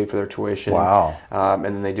 and they pay for their tuition. Wow. And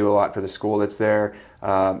then they do a lot for the school that's there.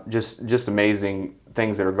 Just amazing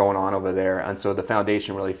things that are going on over there. And so the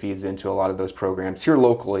foundation really feeds into a lot of those programs here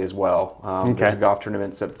locally as well. There's a golf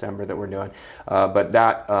tournament in September that we're doing. But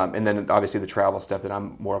that, and then obviously the travel stuff that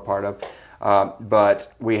I'm more a part of.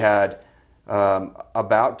 But we had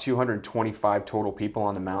about 225 total people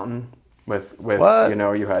on the mountain with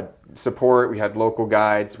you had support. We had local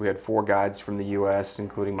guides. We had 4 guides from the U.S.,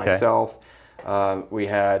 including myself. We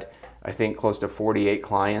had, I think, close to 48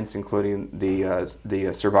 clients, including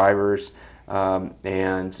the survivors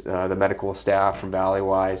and the medical staff from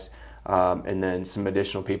Valleywise, and then some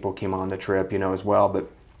additional people came on the trip, as well.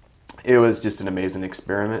 But it was just an amazing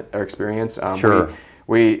experience. Sure.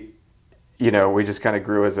 We just kind of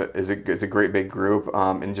grew as a great big group,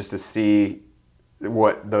 and just to see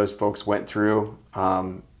what those folks went through,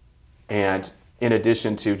 and in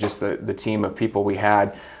addition to just the team of people we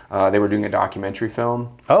had, they were doing a documentary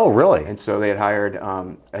film. Oh, really? And so they had hired,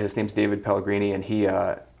 his name's David Pellegrini, and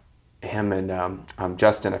him and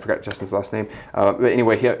Justin, I forgot Justin's last name, but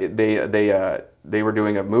anyway, they were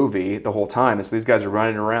doing a movie the whole time, and so these guys are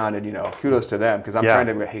running around, and kudos to them, because I'm trying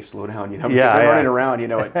to go, hey, slow down, because they're running around,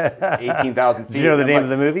 at 18,000 feet. Do you know the name of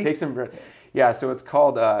the movie? Take some. Yeah, so it's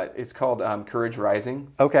called Courage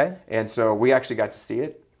Rising. Okay. And so we actually got to see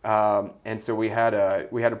it, and so we had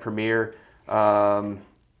a premiere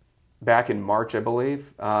back in March, I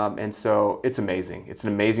believe, and so it's amazing. It's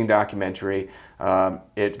an amazing documentary.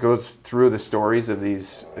 It goes through the stories of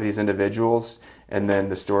these individuals, and then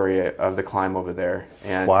the story of the climb over there.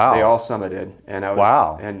 And they all summited, and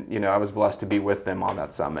I was blessed to be with them on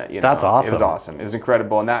that summit. That's awesome. It was awesome. It was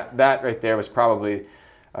incredible, and that right there was probably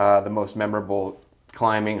the most memorable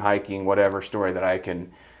climbing, hiking, whatever story that I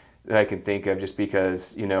can think of, just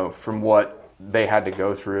because from what they had to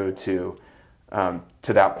go through to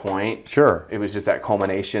that point. Sure. It was just that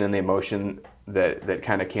culmination and the emotion that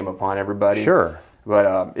kind of came upon everybody. Sure.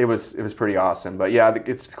 But it was pretty awesome. But yeah,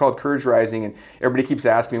 it's called Courage Rising, and everybody keeps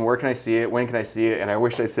asking me, where can I see it? When can I see it? And I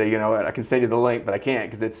wish I'd say, I can send you the link, but I can't,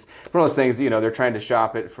 because it's one of those things, they're trying to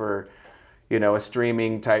shop it for, a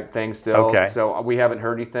streaming type thing still. Okay. So we haven't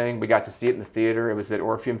heard anything. We got to see it in the theater. It was at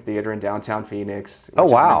Orpheum Theater in downtown Phoenix. Which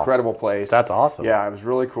is an incredible place. That's awesome. Yeah, it was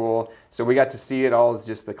really cool. So we got to see it all as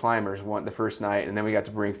just the climbers the first night, and then we got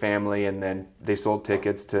to bring family, and then they sold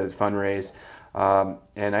tickets to fundraise.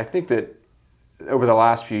 And I think that over the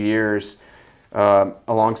last few years,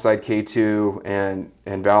 alongside K2 and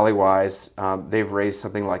Valleywise, they've raised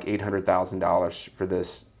something like $800,000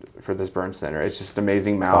 for this burn center. It's just an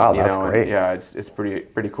amazing amount. Wow, that's great. And yeah, it's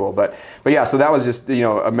pretty cool. But yeah, so that was just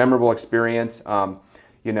a memorable experience. And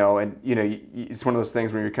it's one of those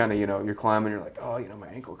things where you're kind of you're climbing, you're like, oh, my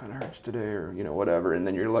ankle kind of hurts today, or whatever, and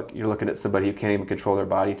then you're looking at somebody who can't even control their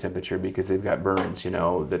body temperature because they've got burns,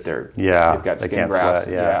 that they've got skin grafts.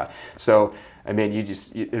 Yeah. So I mean,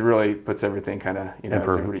 it really puts everything kind of, you know,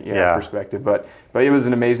 perspective. But it was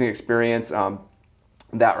an amazing experience.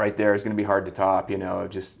 That right there is going to be hard to top, you know,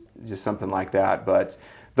 just something like that. But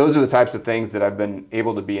those are the types of things that I've been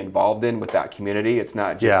able to be involved in with that community. It's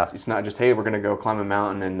not just hey, we're going to go climb a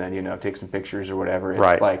mountain and then, you know, take some pictures or whatever.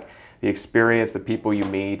 It's like the experience, the people you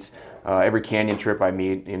meet. Every canyon trip I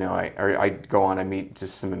meet, you know, I go on, I meet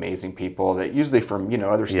just some amazing people that usually from, you know,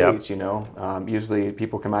 other states, you know, usually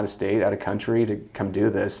people come out of state, out of country to come do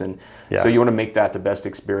this. And so you want to make that the best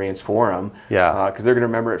experience for them. Because they're going to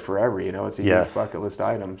remember it forever, you know, it's a huge bucket list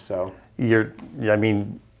item. So I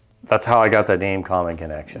mean, that's how I got that name, Common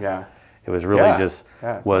Connection. It was really just,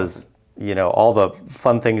 awesome. You know, all the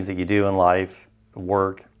fun things that you do in life,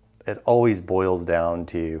 work, it always boils down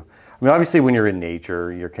to, I mean, obviously when you're in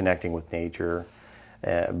nature, you're connecting with nature,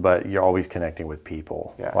 but you're always connecting with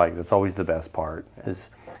people. Like that's always the best part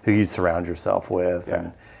is who you surround yourself with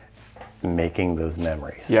and making those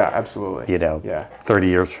memories. Absolutely. You know, 30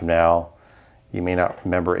 years from now, you may not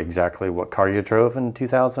remember exactly what car you drove in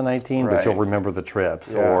 2019, but you'll remember the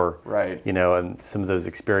trips or, you know, and some of those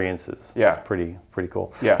experiences. It's pretty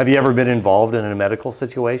cool. Have you ever been involved in a medical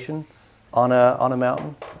situation on a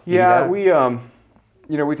mountain? We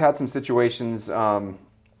you know, we've had some situations,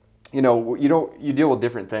 you know, you deal with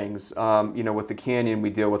different things. You know, with the canyon, we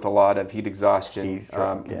deal with a lot of heat exhaustion,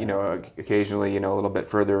 you know, occasionally, you know, a little bit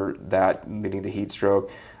further that leading to heat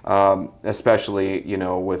stroke, especially, you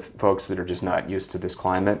know, with folks that are just not used to this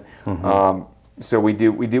climate. So we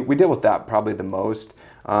deal with that probably the most.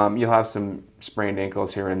 You'll have some sprained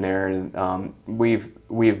ankles here and there, and we've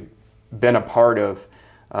been a part of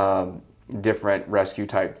different rescue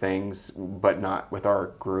type things, but not with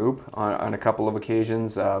our group on a couple of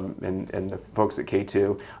occasions. And the folks at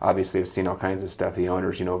K2 obviously have seen all kinds of stuff, the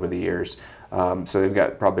owners, you know, over the years. So they've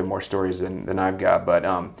got probably more stories than I've got. But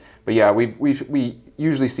yeah, we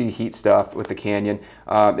usually see heat stuff with the canyon.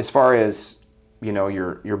 As far as, you know,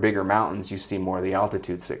 your bigger mountains, you see more of the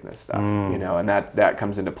altitude sickness stuff, you know, and that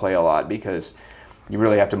comes into play a lot because you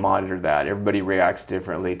really have to monitor that. Everybody reacts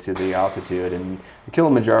differently to the altitude, and the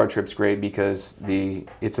Kilimanjaro trip's great because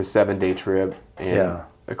it's a 7-day trip, and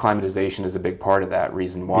acclimatization is a big part of that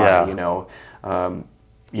reason why. You know,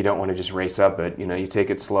 you don't want to just race up it. You know, you take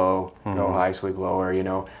it slow, go high, sleep lower. You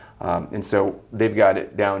know, and so they've got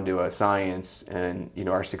it down to a science, and you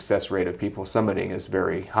know, our success rate of people summiting is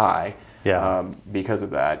very high. Because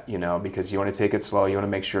of that. You know, because you want to take it slow. You want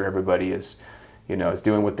to make sure everybody is, you know, is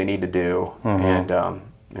doing what they need to do, and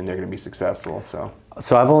they're going to be successful. So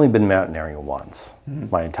I've only been mountaineering once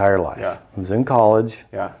my entire life. I was in college.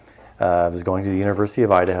 I was going to the University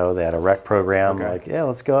of Idaho. They had a rec program. Like,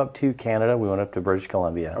 let's go up to Canada. We went up to British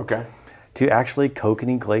Columbia. To actually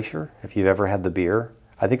Kokanee Glacier. If you've ever had the beer,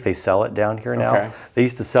 I think they sell it down here now. They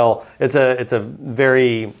used to sell. It's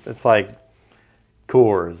like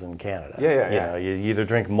Coors in Canada. You know, you either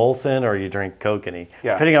drink Molson or you drink Kokanee,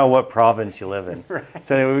 depending on what province you live in.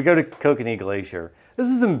 So anyway, we go to Kokanee Glacier. This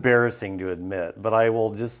is embarrassing to admit, but I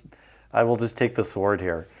will just take the sword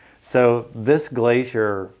here. So this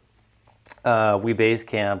glacier, we base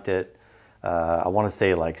camped at, I want to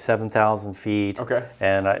say like 7,000 feet.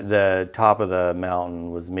 And the top of the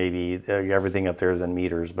mountain was maybe, everything up there is in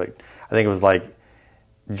meters, but I think it was like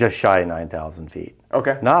just shy of 9,000 feet.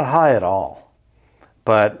 Not high at all.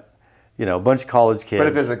 But, you know, a bunch of college kids. But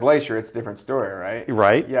if there's a glacier, it's a different story, right?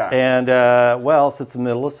 Right. And, well, so it's the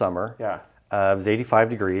middle of summer. It was 85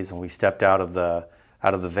 degrees when we stepped out of the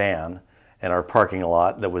van in our parking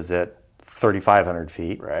lot that was at 3,500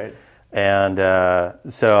 feet. And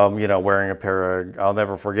so I'm, you know, wearing a pair of, I'll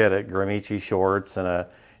never forget it, Gramici shorts and a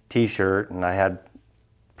T-shirt. And I had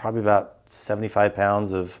probably about 75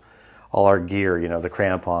 pounds of all our gear, you know, the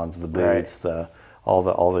crampons, the boots,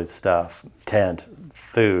 all the stuff, tent,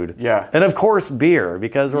 food, and of course beer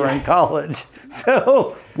because we're in college,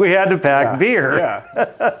 so we had to pack beer.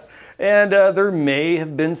 And there may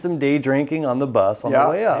have been some day drinking on the bus on the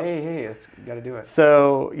way up. Hey, it's got to do it.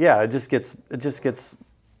 So yeah, it just gets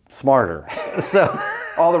smarter. So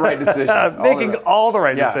all the right decisions, making all the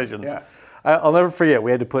right decisions. I'll never forget, we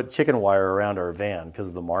had to put chicken wire around our van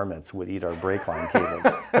because the marmots would eat our brake line cables.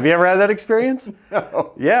 Have you ever had that experience?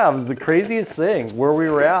 No. Yeah, it was the craziest thing. Where we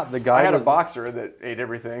were at, the guy I had a boxer that ate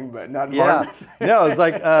everything, but not marmots. No, it was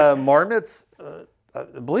like marmots. I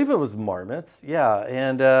believe it was marmots.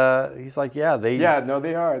 And he's like, they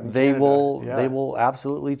are. They will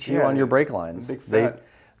absolutely chew on your brake lines. Big fat.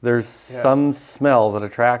 There's some smell that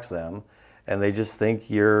attracts them. And they just think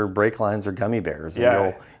your brake lines are gummy bears.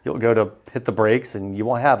 And you'll go to hit the brakes and you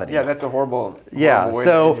won't have any. That's a horrible way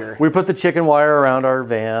so we put the chicken wire around our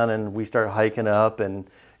van and we start hiking up and,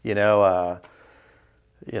 you know,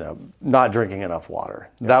 not drinking enough water.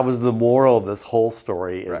 Yeah. That was the moral of this whole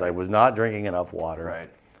story, is I was not drinking enough water. Right.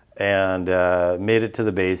 And made it to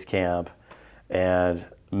the base camp, and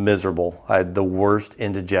miserable. I had the worst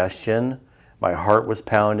indigestion. My heart was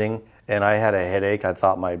pounding, and I had a headache. I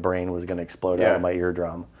thought my brain was going to explode out of my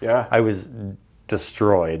eardrum. Yeah. I was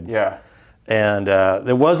destroyed. Yeah. And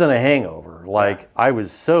there wasn't a hangover. Like, I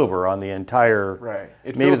was sober on the entire... Right.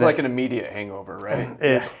 It feels like an immediate hangover,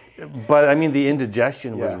 right? But I mean, the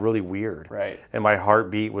indigestion was really weird. Right. And my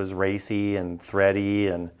heartbeat was racy and thready,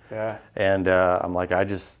 and I'm like,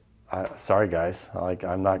 sorry guys, like,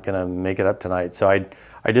 I'm not gonna make it up tonight. So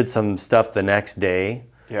I did some stuff the next day.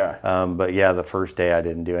 Yeah. But yeah, the first day I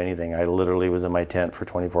didn't do anything. I literally was in my tent for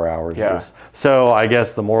 24 hours. Yeah. So I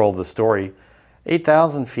guess the moral of the story,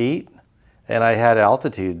 8,000 feet. And I had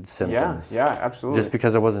altitude symptoms. Yeah, absolutely. Just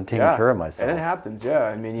because I wasn't taking care of myself. And it happens, yeah.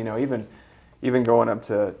 I mean, even going up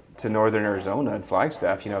to northern Arizona and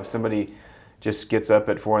Flagstaff, if somebody just gets up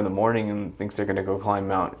at 4 in the morning and thinks they're going to go climb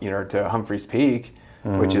to Humphreys Peak,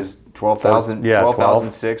 which is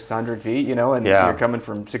 12,600 feet, and you're coming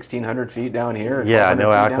from 1,600 feet down here. Yeah,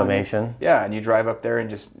 no acclimation. Yeah, and you drive up there and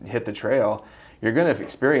just hit the trail. You're going to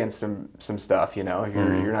experience some stuff, you're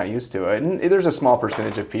not used to it. And there's a small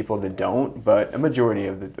percentage of people that don't, but a majority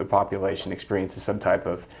of the population experiences some type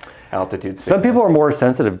of altitude sickness. Some people are more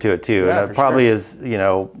sensitive to it too, yeah, and it probably is,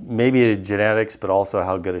 maybe genetics, but also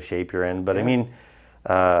how good a shape you're in. But I mean,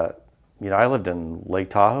 I lived in Lake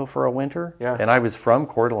Tahoe for a winter, and I was from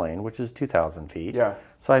Coeur d'Alene, which is 2,000 feet. Yeah.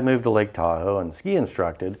 So I moved to Lake Tahoe and ski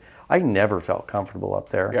instructed. I never felt comfortable up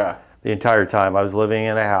there. Yeah. The entire time. I was living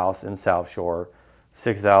in a house in South Shore,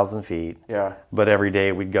 6,000 feet. Yeah. But every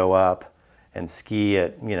day we'd go up and ski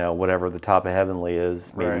at, whatever the top of Heavenly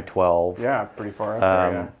is, maybe 12. Yeah, pretty far up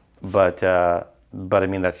there, But I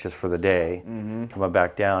mean, that's just for the day. Coming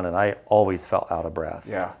back down, and I always felt out of breath.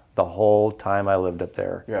 Yeah. The whole time I lived up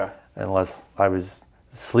there. Yeah. Unless I was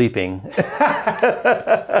sleeping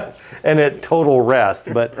and at total rest.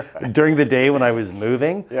 But during the day when I was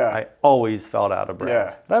moving, I always felt out of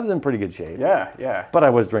breath. Yeah. I was in pretty good shape. Yeah. But I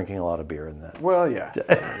was drinking a lot of beer in that. Well, yeah.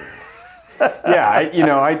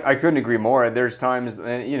 I couldn't agree more. There's times,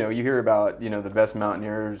 you hear about, the best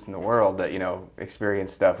mountaineers in the world that,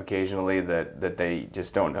 experience stuff occasionally that they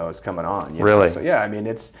just don't know is coming on. Really? So yeah, I mean,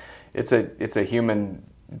 it's a human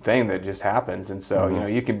thing that just happens, and so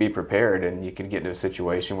you can be prepared, and you can get into a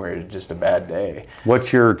situation where it's just a bad day.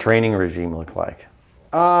 What's your training regime look like?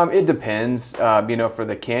 It depends. For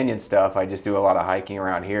the canyon stuff, I just do a lot of hiking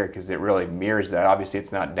around here because it really mirrors that. Obviously,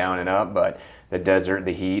 it's not down and up, but the desert,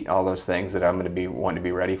 the heat, all those things that I'm going to be wanting to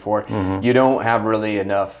be ready for. You don't have really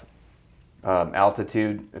enough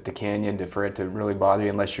altitude at the canyon for it to really bother you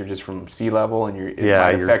unless you're just from sea level, and it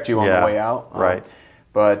might affect you on the way out. Right.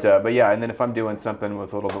 But yeah, and then if I'm doing something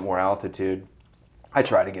with a little bit more altitude, I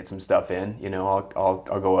try to get some stuff in. I'll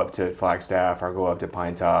go up to Flagstaff, or I'll go up to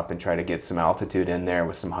Pine Top and try to get some altitude in there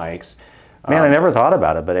with some hikes. Man, I never thought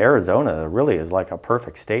about it, but Arizona really is like a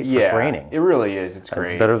perfect state for training. It really is. It's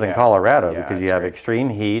great. It's better than Colorado because you have extreme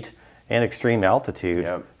heat and extreme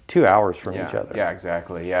altitude 2 hours from each other. Yeah,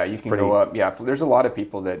 exactly. Yeah, you can go up. Yeah, there's a lot of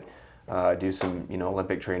people that do some,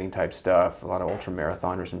 Olympic training type stuff. A lot of ultra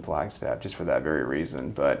marathoners in Flagstaff just for that very reason.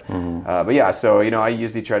 But yeah, so I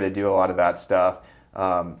usually try to do a lot of that stuff.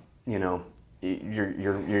 You're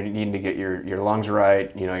needing to get your lungs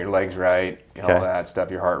right, your legs right, all that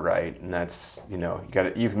stuff, your heart right, and that's you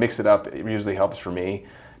can mix it up. It usually helps for me.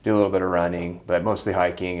 Do a little bit of running, but mostly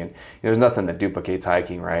hiking, and there's nothing that duplicates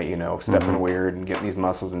hiking, right? Stepping weird and getting these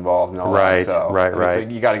muscles involved and all that. So, So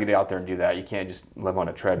you got to get out there and do that. You can't just live on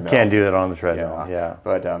a treadmill. Can't do it on the treadmill. Yeah.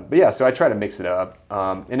 But yeah, so I try to mix it up,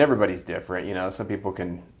 and everybody's different. Some people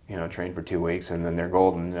can train for 2 weeks and then they're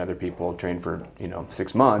golden, and other people train for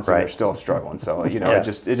 6 months and they're still struggling. So it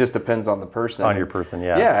just depends on the person. On your person,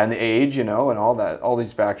 yeah. Yeah, and the age, and all that. All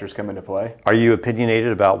these factors come into play. Are you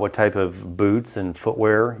opinionated about what type of boots and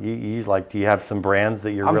footwear you use? Like, do you have some brands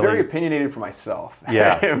that you're I'm very opinionated for myself.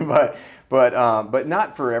 Yeah. but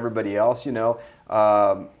not for everybody else.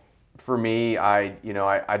 For me, I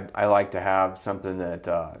like to have something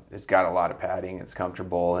that it's got a lot of padding, it's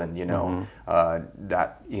comfortable, and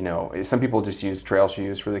some people just use trail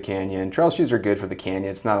shoes for the canyon. Trail shoes are good for the canyon.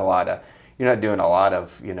 It's not you're not doing a lot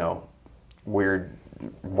of weird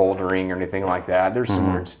bouldering or anything like that. There's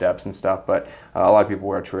some weird steps and stuff, but a lot of people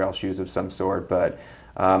wear trail shoes of some sort. But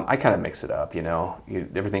I kind of mix it up.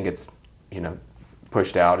 Everything gets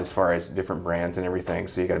pushed out as far as different brands and everything,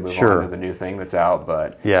 so you got to move on to the new thing that's out.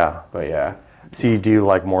 But yeah. So you do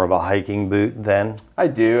like more of a hiking boot then? I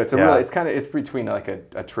do. It's a really, it's between like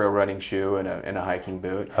a trail running shoe and a hiking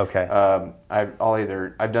boot. Okay.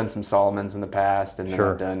 I've done some Solomon's in the past, and then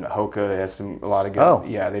I've done Hoka. Has a lot of good.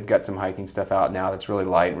 Yeah, they've got some hiking stuff out now that's really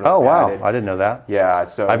light and really padded. Wow, I didn't know that. Yeah,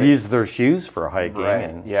 so I've used their shoes for hiking. Right.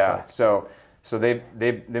 And yeah. So they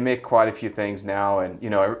make quite a few things now, and you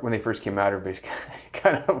know, when they first came out, everybody's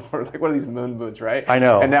kind of were like, what are these moon boots, right? I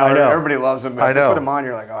know. And now everybody loves them. I know. You put them on,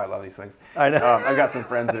 you're like, oh, I love these things. I know. I've got some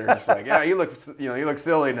friends that are just like, yeah, you look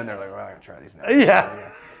silly, and then they're like, well, I'm gonna try these now.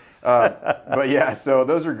 Yeah. But yeah, so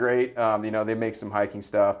those are great. You know, they make some hiking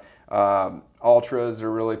stuff. Ultras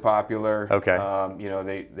are really popular. Okay. You know,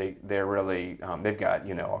 they're really they've got,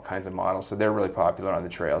 you know, all kinds of models, so they're really popular on the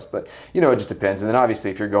trails. But you know, it just depends. And then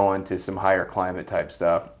obviously, if you're going to some higher climate type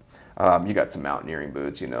stuff, you got some mountaineering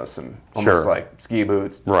boots. You know, some almost like ski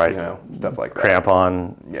boots. Right. You know, stuff like that.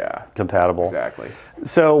 Crampon. Yeah. Compatible. Exactly.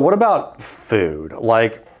 So what about food?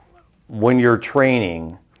 Like when you're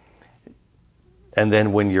training, and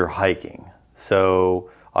then when you're hiking.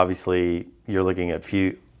 So obviously, you're looking at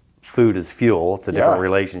food as fuel. It's a different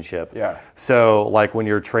relationship. Yeah. So like when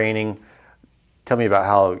you're training, tell me about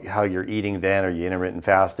how you're eating then. Are you intermittent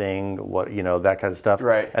fasting? What, you know, that kind of stuff.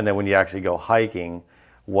 Right. And then when you actually go hiking,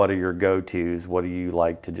 what are your go-tos? What do you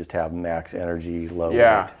like to just have max energy, low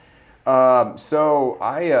weight? So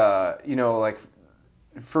I, you know, like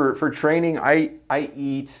for training, I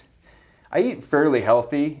eat fairly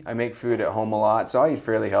healthy. I make food at home a lot, so I eat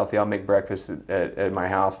fairly healthy. I'll make breakfast at my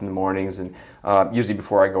house in the mornings, and usually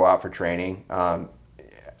before I go out for training.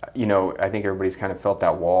 You know, I think everybody's kind of felt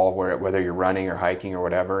that wall whether you're running or hiking or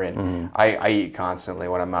whatever, and I eat constantly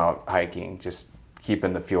when I'm out hiking, just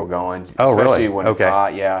keeping the fuel going. Oh, especially really? when it's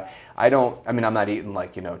hot. Yeah, I mean, I'm not eating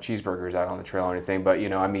like, you know, cheeseburgers out on the trail or anything, but you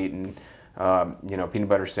know, I'm eating you know, peanut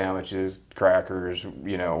butter sandwiches, crackers,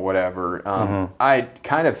 you know, whatever. I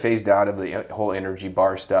kind of phased out of the whole energy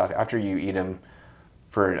bar stuff. After you eat them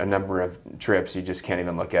for a number of trips, you just can't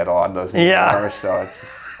even look at all of those bars. So it's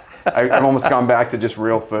just, I've almost gone back to just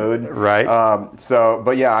real food. Right.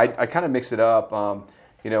 But yeah, I kind of mix it up.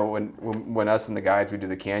 You know, when us and the guides, we do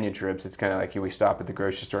the canyon trips, it's kind of like we stop at the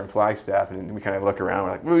grocery store in Flagstaff and we kind of look around.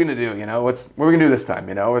 We're like, what are we gonna do? You know, what are we gonna do this time?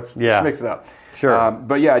 You know, let's mix it up. Sure.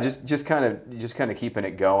 But yeah, just kind of keeping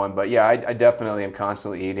it going. But yeah, I definitely am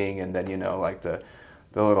constantly eating, and then, you know, like the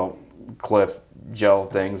little Cliff gel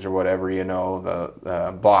things or whatever, you know,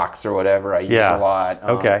 the blocks or whatever, I use a lot.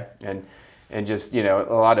 Okay. And just, you know,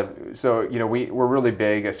 a lot of, so, you know, we're really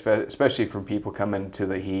big, especially for people coming to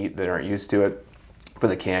the heat that aren't used to it. For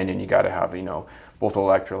the canyon, you got to have, you know, both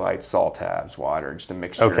electrolytes, salt tabs, water, just a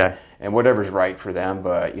mixture, and whatever's right for them.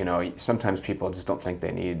 But you know, sometimes people just don't think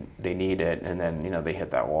they need it, and then, you know, they hit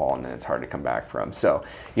that wall, and then it's hard to come back from. So,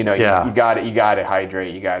 you know, you got to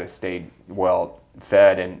hydrate, you got to stay well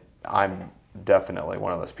fed, and I'm definitely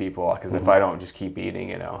one of those people, because if I don't just keep eating,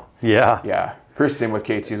 you know. Yeah. Kristen with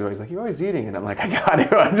K2 is always like, you're always eating, and I'm like, I got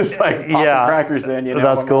to. I'm just like popping crackers in, you know.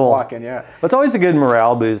 That's cool. Walking, It's always a good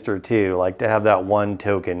morale booster too, like to have that one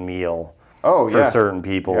token meal for certain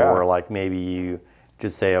people, or like maybe you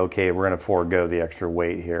just say, okay, we're going to forego the extra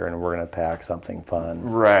weight here, and we're going to pack something fun.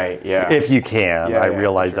 Right. Yeah. If you can. I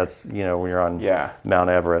realize sure. that's, you know, when you're on Mount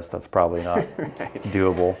Everest, that's probably not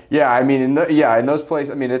doable. Yeah. I mean, in those places,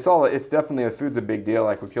 I mean, it's definitely, the food's a big deal.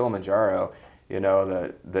 Like with Kilimanjaro, you know,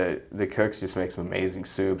 the cooks just make some amazing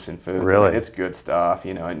soups and foods. Really? I mean, it's good stuff,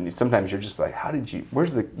 you know, and sometimes you're just like,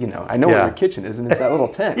 where's the, you know, I know where your kitchen is, and it's that little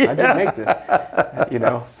tent. How'd you make this? You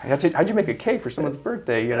know, how'd you make a cake for someone's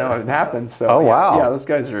birthday? You know, it happens. So, wow. Yeah, those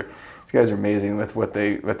guys are amazing with what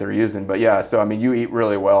they're using. But yeah, so I mean, you eat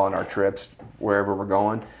really well on our trips, wherever we're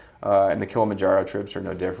going. And the Kilimanjaro trips are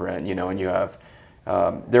no different, you know, and you have,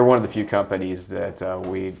 they're one of the few companies that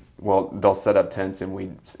they'll set up tents, and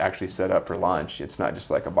we actually set up for lunch. It's not just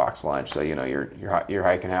like a box lunch. So, you know, you're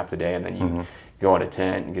hiking half the day, and then you go in a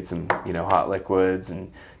tent and get some, you know, hot liquids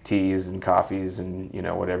and teas and coffees and, you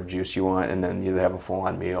know, whatever juice you want, and then you have a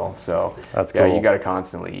full-on meal. So that's cool. You got to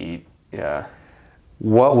constantly eat. Yeah.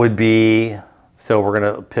 What would be, so we're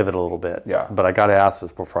going to pivot a little bit. Yeah. But I got to ask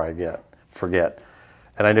this before I forget.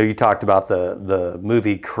 And I know you talked about the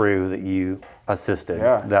movie crew that you assisted,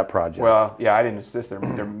 that project. Well, yeah, I didn't assist their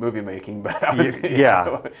movie making, but I was,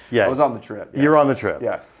 I was on the trip. You're on the trip.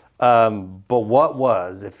 Yeah. But what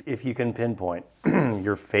was, if you can pinpoint,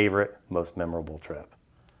 your favorite, most memorable trip?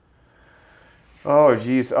 Oh,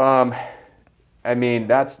 geez. I mean,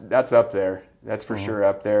 that's up there. That's for sure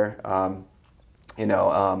up there. You know,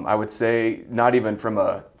 I would say not even from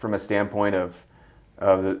a standpoint of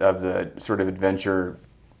the sort of adventure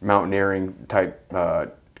mountaineering type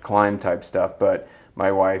climb type stuff, but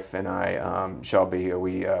my wife and I, Shelby,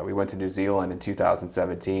 we went to New Zealand in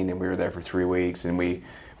 2017, and we were there for 3 weeks, and we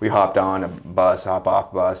hopped on a bus, hop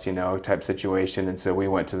off bus, you know, type situation. And so we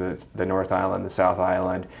went to the North Island, the South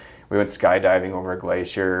Island. We went skydiving over a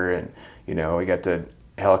glacier, and, you know, we got to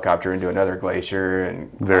helicopter into another glacier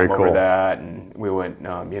and climb over that. And we went,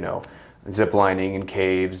 you know, zip lining in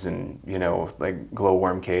caves, and, you know, like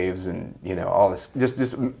glowworm caves, and, you know, all this,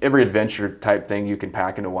 just every adventure type thing you can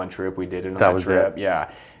pack into one trip. We did it on that trip.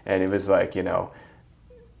 Yeah. And it was like, you know,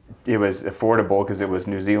 it was affordable because it was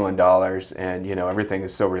New Zealand dollars, and, you know, everything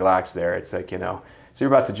is so relaxed there. It's like, you know, so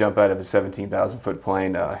you're about to jump out of a 17,000-foot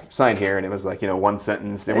plane, sign here, and it was like, you know, one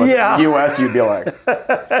sentence. It was U.S., you'd be like.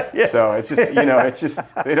 So it's just, you know, it's just,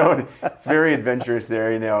 they don't, it's very adventurous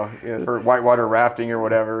there, you know for whitewater rafting or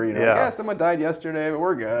whatever, you know. Yeah, someone died yesterday, but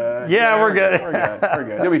we're good. Yeah, we're good. We're good. We're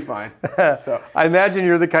good. You'll be fine. So I imagine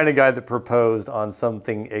you're the kind of guy that proposed on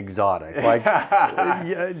something exotic. Like,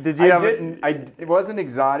 did you have it wasn't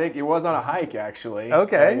exotic. It was on a hike, actually.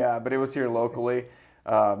 Okay. Yeah, but it was here locally.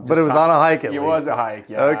 But it was on a hike at least. It was a hike,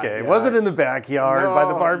 yeah. Okay. It wasn't in the backyard by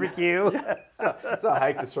the barbecue. It's a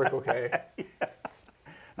hike to Circle K.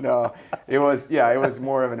 No, it was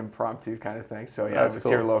more of an impromptu kind of thing. So yeah, it was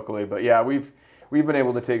here locally. But yeah, we've been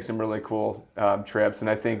able to take some really cool trips, and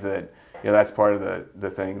I think that, you know, that's part of the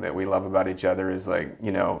thing that we love about each other is, like,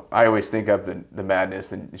 you know, I always think of the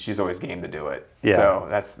madness, and she's always game to do it. Yeah. So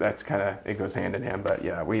that's kind of, it goes hand in hand. But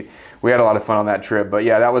yeah, we had a lot of fun on that trip. But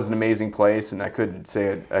yeah, that was an amazing place, and I couldn't say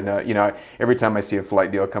it enough. You know, every time I see a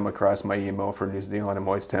flight deal come across my email for New Zealand, I'm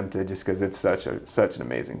always tempted, just because it's such an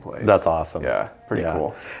amazing place. That's awesome. Yeah, pretty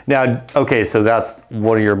cool. Now, okay, so that's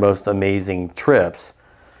one of your most amazing trips.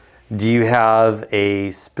 Do you have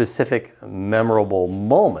a specific memorable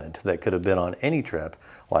moment that could have been on any trip?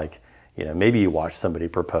 Like, you know, maybe you watched somebody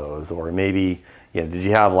propose, or maybe, you know, did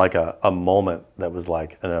you have like a moment that was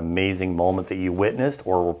like an amazing moment that you witnessed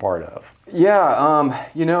or were part of? Yeah,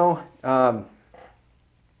 you know,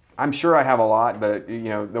 I'm sure I have a lot, but, you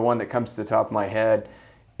know, the one that comes to the top of my head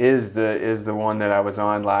is the one that I was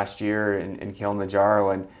on last year in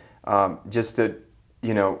Kilimanjaro, and just to,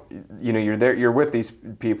 you know, you're there, you're with these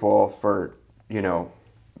people for, you know,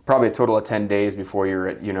 probably a total of 10 days before you're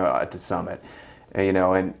at, you know, at the summit, you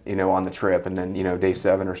know, and, you know, on the trip, and then, you know, day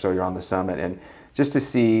 7 or so you're on the summit, and just to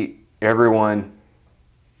see everyone,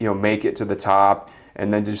 you know, make it to the top,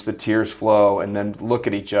 and then just the tears flow, and then look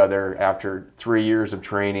at each other after 3 years of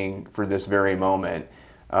training for this very moment,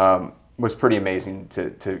 was pretty amazing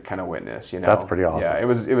to kind of witness, you know. That's pretty awesome. Yeah, it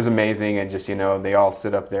was amazing, and just, you know, they all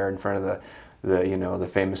stood up there in front of the you know, the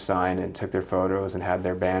famous sign, and took their photos and had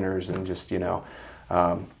their banners, and just, you know,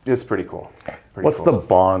 it's pretty cool. What's the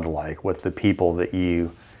bond like with the people that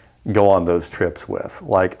you go on those trips with?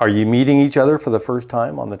 Like, are you meeting each other for the first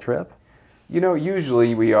time on the trip? You know,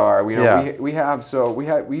 usually we are. We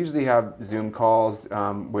usually have Zoom calls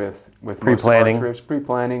with pre-planning trips,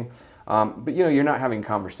 pre-planning. But, you know, you're not having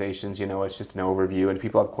conversations, you know, it's just an overview, and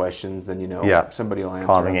people have questions, and, you know, somebody will answer.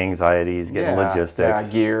 Calming anxieties, getting logistics.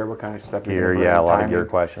 Yeah, gear, what kind of stuff you're doing. A lot of gear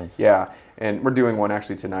questions. Yeah, and we're doing one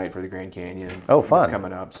actually tonight for the Grand Canyon. Oh, fun. It's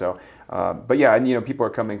coming up. So, but yeah, and, you know, people are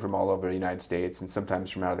coming from all over the United States, and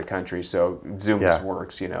sometimes from out of the country, so Zoom just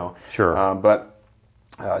works, you know. Sure.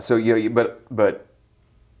 So, you know, but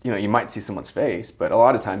you know, you might see someone's face, but a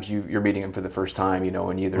lot of times you're meeting them for the first time, you know,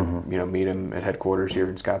 and either, you know, meet them at headquarters here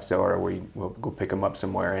in Scottsdale, or we'll go pick them up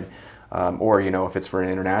somewhere, and or, you know, if it's for an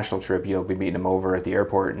international trip, you'll be meeting them over at the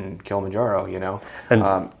airport in Kilimanjaro, you know.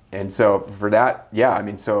 And so for that, yeah, I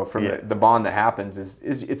mean, so from the bond that happens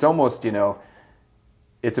is it's almost, you know,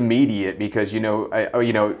 it's immediate, because, you know,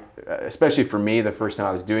 especially for me, the first time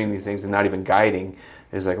I was doing these things and not even guiding,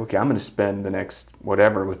 is like, okay, I'm going to spend the next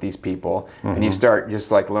whatever with these people, and you start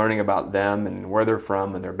just like learning about them and where they're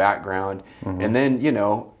from and their background, and then, you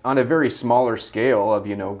know, on a very smaller scale of,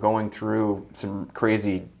 you know, going through some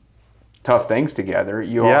crazy tough things together,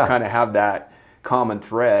 you all kind of have that common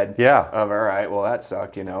thread of, all right, well, that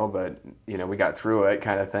sucked, you know, but, you know, we got through it,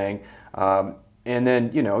 kind of thing. And then,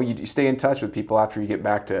 you know, you stay in touch with people after you get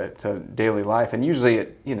back to daily life. And usually,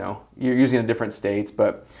 you know, you're usually in different states,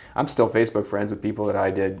 but I'm still Facebook friends with people that I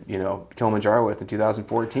did, you know, Kilimanjaro with in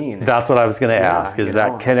 2014. That's what I was going to ask, is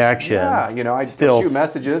that connection. Yeah, you know, I still shoot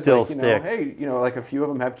messages, like, you know, hey, you know, like a few of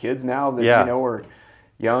them have kids now that, you know, are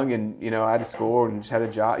young and, you know, out of school and just had a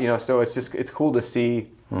job, you know, so it's just, it's cool to see,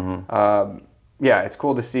 yeah, it's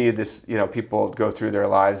cool to see this, you know, people go through their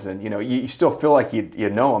lives, and, you know, you still feel like you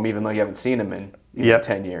know them, even though you haven't seen them in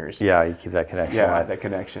 10 years. Yeah, you keep that connection. Yeah, that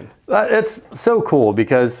connection. It's so cool,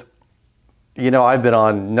 because, you know, I've been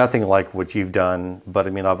on nothing like what you've done, but I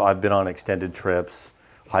mean, I've been on extended trips,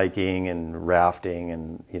 hiking and rafting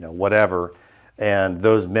and, you know, whatever. And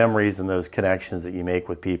those memories and those connections that you make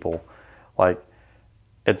with people, like,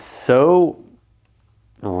 it's so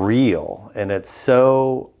real, and it's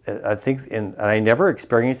so, I think, and I never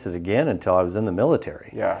experienced it again until I was in the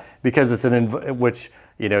military. Yeah. Because it's which,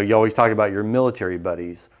 you know, you always talk about your military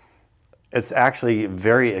buddies. It's actually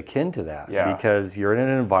very akin to that. Yeah. Because you're in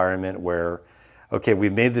an environment where, okay,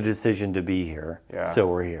 we've made the decision to be here, so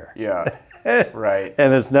we're here. Yeah. Right.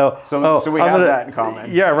 And there's no, so we have that in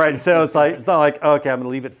common. Yeah, right. So it's like, it's not like, okay, I'm going to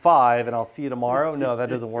leave at 5 and I'll see you tomorrow. No, that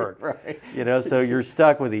doesn't work. Right. You know, so you're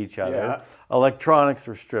stuck with each other. Yeah. Electronics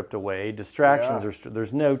are stripped away. Distractions are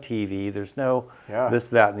there's no TV. There's no this,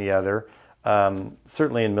 that, and the other.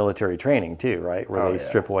 Certainly in military training too, right? Where they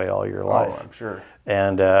strip away all your life. Oh, I'm sure.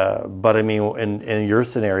 And, but I mean, in your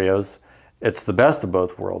scenarios, it's the best of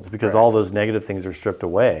both worlds because all those negative things are stripped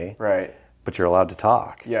away. Right. But you're allowed to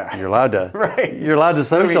talk. Yeah. You're allowed to. Right. You're allowed to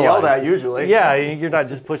socialize. You're yelled at usually. Yeah, you're not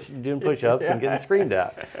just doing push-ups and getting screamed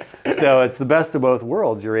at. So it's the best of both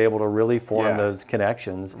worlds. You're able to really form those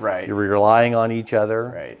connections. Right. You're relying on each other.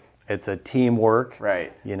 Right. It's a teamwork.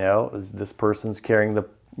 Right. You know, this person's carrying the,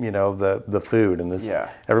 you know, the food, and this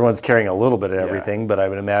everyone's carrying a little bit of everything. But I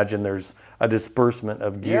would imagine there's a disbursement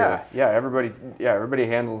of gear. Yeah. Everybody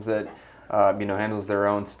handles it. You know, handles their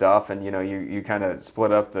own stuff, and you know, you kind of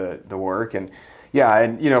split up the work, and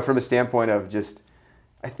and you know, from a standpoint of just,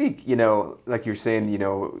 I think, you know, like you're saying, you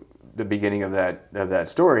know, the beginning of that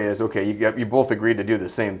story is, okay, you both agreed to do the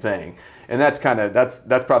same thing, and that's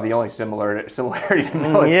probably the only similarity to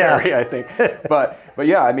military, I think. But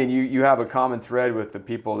yeah, I mean, you have a common thread with the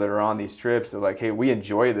people that are on these trips. They're like, hey, we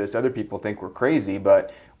enjoy this. Other people think we're crazy,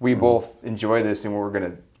 but we both enjoy this, and we're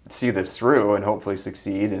gonna see this through and hopefully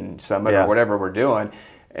succeed in summit or whatever we're doing.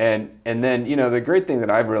 And then, you know, the great thing that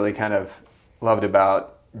I've really kind of loved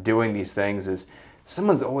about doing these things is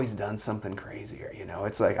someone's always done something crazier. You know,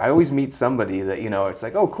 it's like I always meet somebody that, you know, it's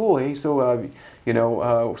like, oh, cool, hey, so you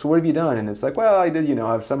know, so what have you done? And it's like, well, I did, you know,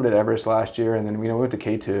 I've summited Everest last year, and then, you know, we went to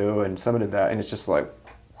K2 and summited that, and it's just like,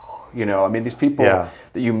 you know, I mean, these people that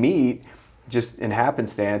you meet just in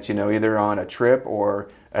happenstance, you know, either on a trip or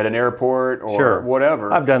at an airport or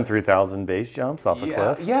whatever. I've done 3,000 base jumps off a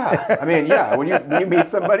cliff. Yeah, I mean, when you meet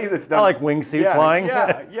somebody that's done, I like wingsuit flying.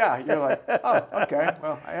 You're like, oh, okay,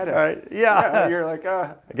 well, I had it. You're like,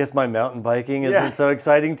 I guess my mountain biking isn't so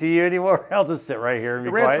exciting to you anymore. I'll just sit right here and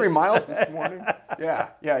be quiet. I ran 3 miles this morning.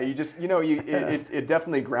 You just, you know, it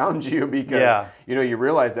definitely grounds you because you know, you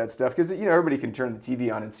realize that stuff, because, you know, everybody can turn the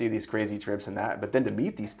TV on and see these crazy trips and that, but then to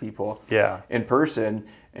meet these people in person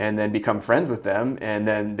and then become friends with them, and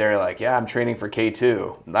then they're like, yeah, I'm training for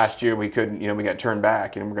K2. Last year we couldn't, you know, we got turned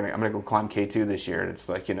back, and I'm gonna go climb K2 this year. And it's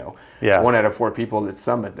like, you know, 1 out of 4 people that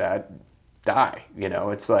summit that die. You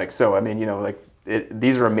know, it's like, so I mean, you know, like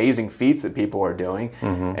these are amazing feats that people are doing,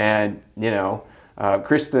 and you know,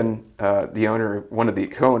 Kristen, the owner, one of the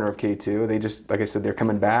co-owner of K2, they just, like I said, they're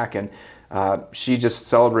coming back, and she just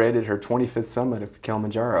celebrated her 25th summit of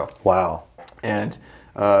Kilimanjaro. Wow. And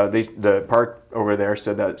the park over there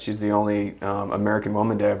said that she's the only American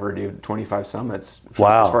woman to ever do 25 summits as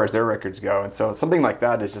far as their records go. And so something like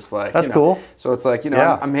that is just like, that's you know, cool. So it's like, you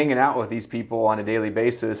know, I'm hanging out with these people on a daily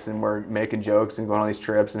basis, and we're making jokes and going on these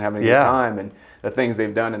trips and having a good time. And the things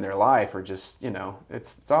they've done in their life are just, you know,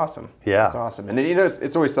 it's awesome. Yeah. It's awesome. And, you know,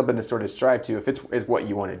 it's always something to sort of strive to if it's what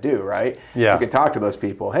you want to do, right? Yeah. You can talk to those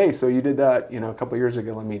people. Hey, so you did that, you know, a couple of years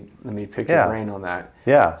ago. Let me pick your brain on that.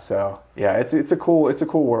 Yeah. So yeah, it's a cool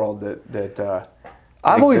world that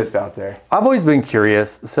exists out there. I've always been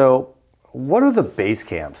curious. So what are the base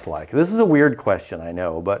camps like? This is a weird question, I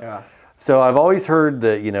know, but so I've always heard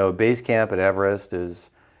that, you know, base camp at Everest is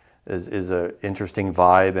an interesting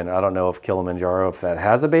vibe, and I don't know if Kilimanjaro, if that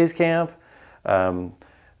has a base camp,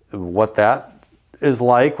 what that is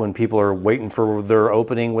like when people are waiting for their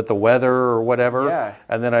opening with the weather or whatever. Yeah.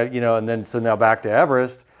 And then so now back to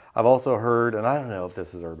Everest, I've also heard, and I don't know if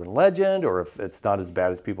this is urban legend or if it's not as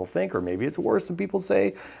bad as people think, or maybe it's worse than people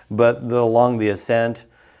say, but along the ascent,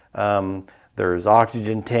 there's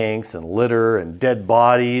oxygen tanks and litter and dead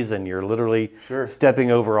bodies, and you're literally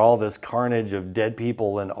stepping over all this carnage of dead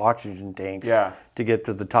people and oxygen tanks to get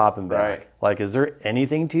to the top and back. Right. Like, is there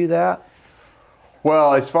anything to that?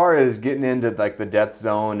 Well, as far as getting into like the death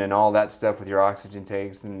zone and all that stuff with your oxygen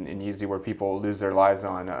tanks and usually where people lose their lives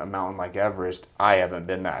on a mountain like Everest, I haven't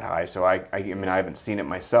been that high, so I mean, I haven't seen it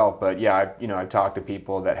myself, but yeah, I've talked to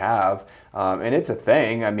people that have, and it's a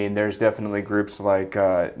thing. I mean, there's definitely groups like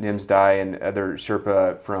Nimsdai and other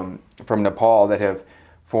Sherpa from Nepal that have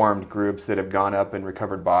formed groups that have gone up and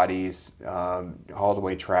recovered bodies, hauled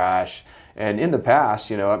away trash. And in the past,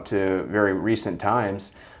 you know, up to very recent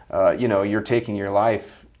times, you know, you're taking your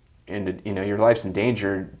life into, you know, your life's in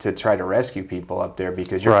danger to try to rescue people up there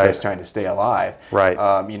because you're just trying to stay alive. Right.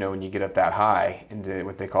 You know, when you get up that high into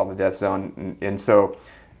what they call the death zone. And so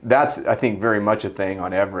that's, I think, very much a thing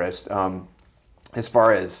on Everest. As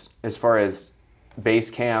far as base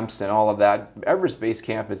camps and all of that, Everest Base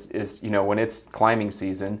Camp is you know, when it's climbing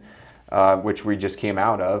season, which we just came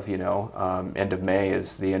out of, you know, end of May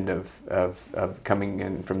is the end of coming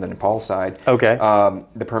in from the Nepal side. Okay.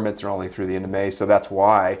 The permits are only through the end of May, so that's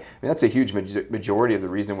why. I mean, that's a huge majority of the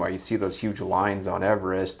reason why you see those huge lines on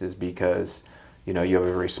Everest is because, you know, you have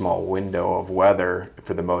a very small window of weather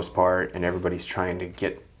for the most part, and everybody's trying to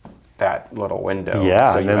get that little window.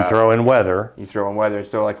 Yeah, so and then throw in weather. You throw in weather.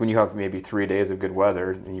 So like when you have maybe 3 days of good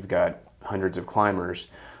weather and you've got hundreds of climbers.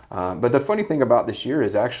 But the funny thing about this year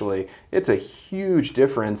is actually it's a huge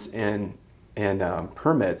difference in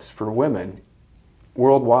permits for women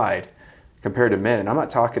worldwide compared to men. And I'm not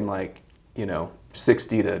talking like, you know,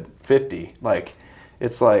 60 to 50. Like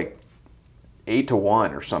it's like 8 to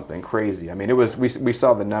 1 or something crazy. I mean, it was, we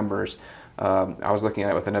saw the numbers. I was looking at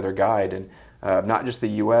it with another guide, and not just the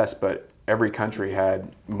US, but every country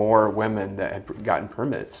had more women that had gotten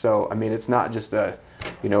permits. So, I mean, it's not just a,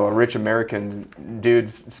 you know, a rich American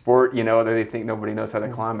dude's sport, you know, that they think nobody knows how to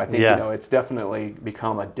climb. I think, you know, it's definitely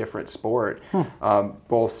become a different sport,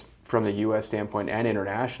 both from the US standpoint and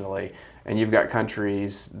internationally. And you've got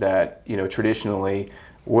countries that, you know, traditionally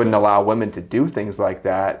wouldn't allow women to do things like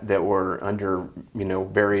that, that were under, you know,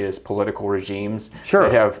 various political regimes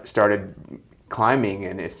that have started climbing,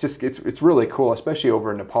 and it's just it's really cool, especially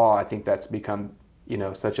over in Nepal. I think that's become, you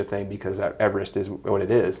know, such a thing because Everest is what it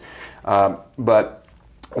is. But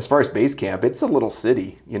as far as base camp, it's a little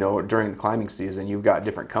city. You know, during the climbing season, you've got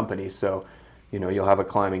different companies. So, you know, you'll have a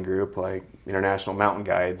climbing group like International Mountain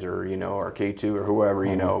Guides, or, you know, or K2 or whoever,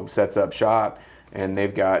 you know, sets up shop. And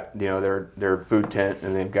they've got, you know, their food tent,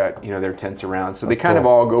 and they've got, you know, their tents around. So they kind of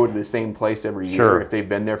all go to the same place every year if they've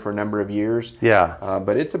been there for a number of years. Yeah.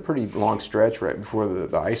 But it's a pretty long stretch right before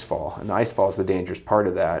the ice fall, and the ice fall is the dangerous part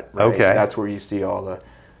of that. Right? Okay. That's where you see all the,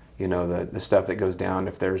 you know, the stuff that goes down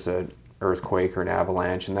if there's an earthquake or an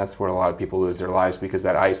avalanche, and that's where a lot of people lose their lives because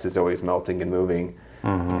that ice is always melting and moving,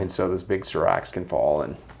 and so those big seracs can fall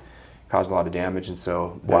and cause a lot of damage. And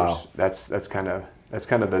so that's kind of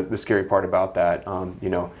the scary part about that. You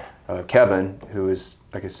know, Kevin, who is,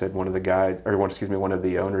 like I said, one of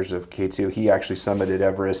the owners of K2, he actually summited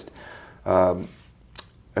Everest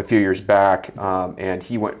a few years back, and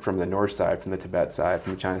he went from the north side, from the Tibet side,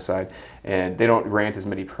 from the China side, and they don't grant as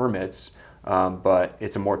many permits, but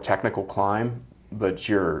it's a more technical climb, but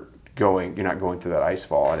you're not going through that ice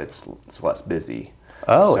fall, and it's less busy.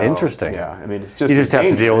 Oh, so, interesting. Yeah, I mean, it's just, you just have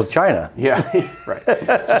to deal with China. Yeah, right.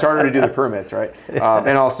 It's harder to do the permits, right?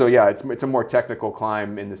 And also, yeah, it's a more technical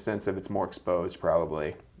climb in the sense of it's more exposed,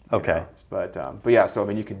 probably. Okay. But yeah, so I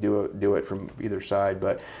mean, you can do it from either side.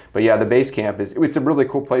 But yeah, the base camp it's a really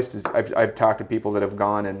cool place. I've talked to people that have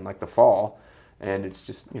gone in like the fall, and it's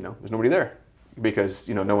just, you know, there's nobody there because,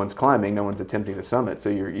 you know, no one's climbing, no one's attempting the summit, so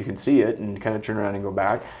you can see it and kind of turn around and go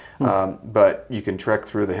back. But you can trek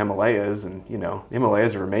through the Himalayas, and, you know, the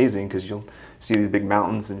Himalayas are amazing because you'll see these big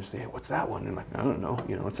mountains and you say, hey, what's that one? And I'm like, I don't know,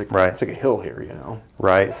 you know, it's like it's like a hill here, you know.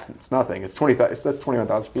 Right. It's nothing. That's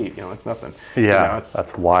 21,000 feet, you know, it's nothing. Yeah, you know,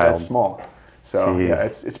 that's wild. That's small. So yeah,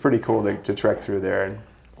 it's pretty cool to trek through there. And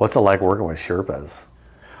what's it like working with Sherpas?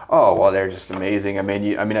 Oh, well, they're just amazing. I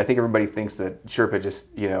mean, I think everybody thinks that Sherpa just,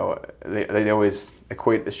 you know, they always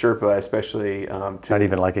equate the Sherpa, especially to not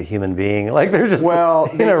even like a human being. Like they're just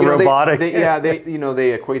robotic.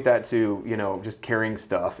 They equate that to, you know, just carrying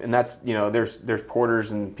stuff, and that's, you know, there's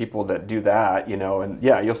porters and people that do that, you know, and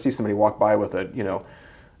yeah, you'll see somebody walk by with a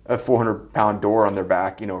 400-pound door on their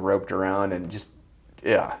back, you know, roped around, and just.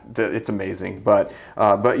 Yeah, it's amazing. But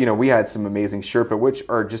you know, we had some amazing Sherpa, which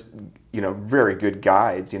are just, you know, very good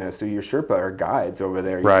guides. You know, so your Sherpa are guides over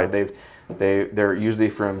there. You know, they're usually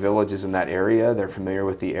from villages in that area. They're familiar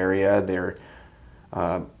with the area.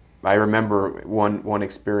 I remember one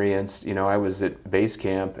experience. You know, I was at base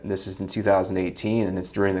camp, and this is in 2018, and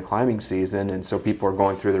it's during the climbing season, and so people are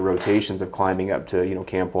going through the rotations of climbing up to, you know,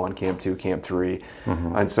 Camp 1, Camp 2, Camp 3,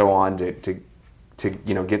 and so on to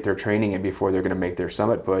you know, get their training in before they're going to make their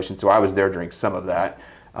summit push. And so I was there during some of that,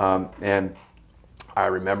 and I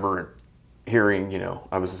remember hearing, you know,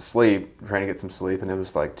 I was asleep trying to get some sleep, and it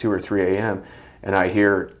was like 2 or 3 a.m. and I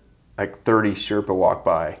hear like 30 Sherpa walk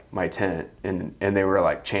by my tent, and they were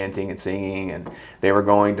like chanting and singing, and they were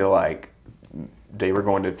going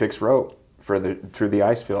to fix rope through the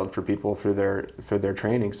ice field for people through their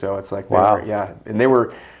training. So it's like, wow.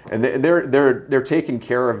 They're taken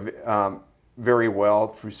care of very well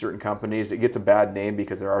through certain companies. It gets a bad name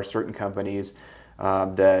because there are certain companies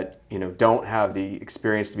that don't have the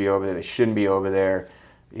experience to be over there. They shouldn't be over there,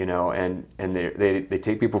 and they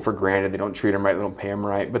take people for granted. They don't treat them right. They don't pay them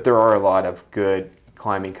right. But there are a lot of good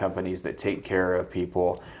climbing companies that take care of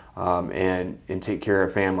people. And take care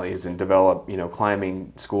of families and develop,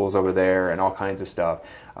 climbing schools over there and all kinds of stuff.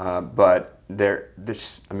 But they're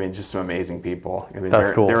just some amazing people. I mean,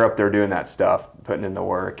 That's cool. They're up there doing that stuff, putting in the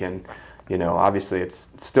work, and obviously it's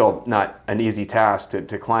still not an easy task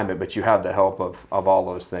to climb it, but you have the help of all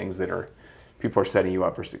those things people are setting you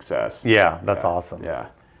up for success. Yeah, that's awesome. Yeah,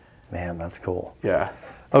 man, that's cool. Yeah.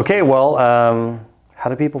 Okay, well, how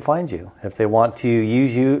do people find you if they want to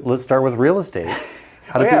use you? Let's start with real estate.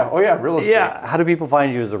 Real estate. Yeah, how do people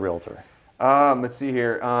find you as a realtor? Let's see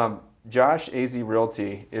here. Josh AZ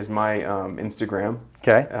Realty is my Instagram.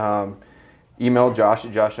 Okay. Email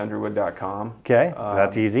josh@joshunderwood.com. Okay,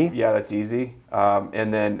 that's easy. Yeah, that's easy.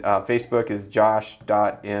 And then Facebook is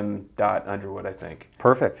josh.m.underwood, I think.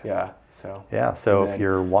 Perfect. Yeah. So. Yeah. So if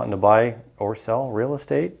you're wanting to buy or sell real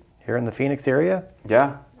estate here in the Phoenix area,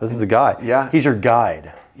 yeah, this is the guy. Yeah. He's your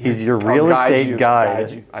guide. He's your real estate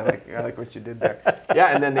guide. I like what you did there. Yeah,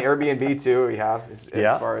 and then the Airbnb too we have as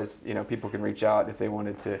far as people can reach out if they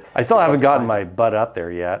wanted to. I still haven't gotten my butt up there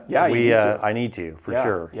yet. Yeah, I need to for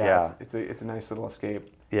sure. Yeah. It's a nice little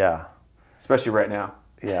escape. Yeah. Especially right now.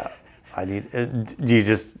 Yeah. I need. Do you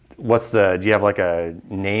have like a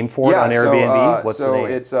name for it on Airbnb? What's the name?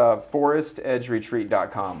 It's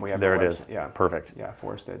forestedgeretreat.com. We have there it is. Yeah. Perfect. Yeah,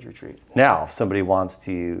 Forest Edge Retreat. Now, if somebody wants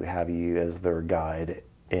to have you as their guide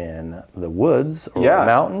in the woods or a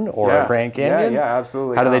mountain or a Grand Canyon? Yeah,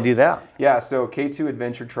 absolutely. How do they do that? Yeah, so K2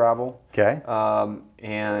 Adventure Travel. Okay. You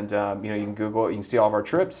can Google it. You can see all of our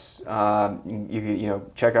trips. You can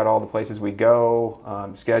check out all the places we go,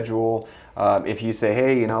 schedule. If you say,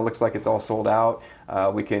 hey, looks like it's all sold out,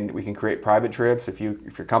 we can create private trips. If your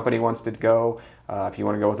company wants to go, if you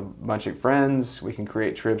want to go with a bunch of friends, we can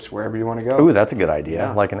create trips wherever you want to go. Ooh, that's a good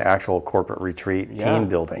idea. Like an actual corporate retreat, team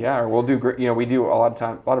building. Yeah, or we'll do. We do a lot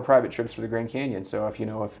of private trips for the Grand Canyon. So if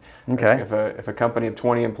if a company of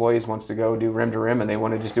 20 employees wants to go do rim to rim and they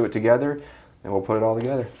want to just do it together, then we'll put it all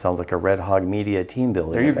together. Sounds like a Red Hog Media team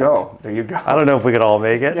building. There you go. I don't know if we could all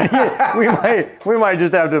make it. we might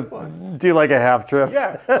just have to do like a half trip.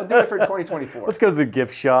 Yeah, we'll do it for 2024. Let's go to the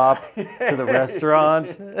gift shop, to the restaurant,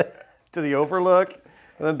 to the overlook,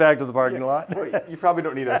 and then back to the parking lot. Well, you probably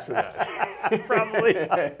don't need us for that. Probably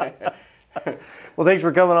not. Well, thanks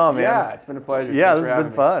for coming on, man. Yeah, it's been a pleasure. Yeah, this has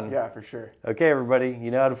been fun. Yeah, for sure. Okay, everybody,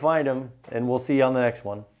 you know how to find them, and we'll see you on the next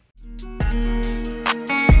one.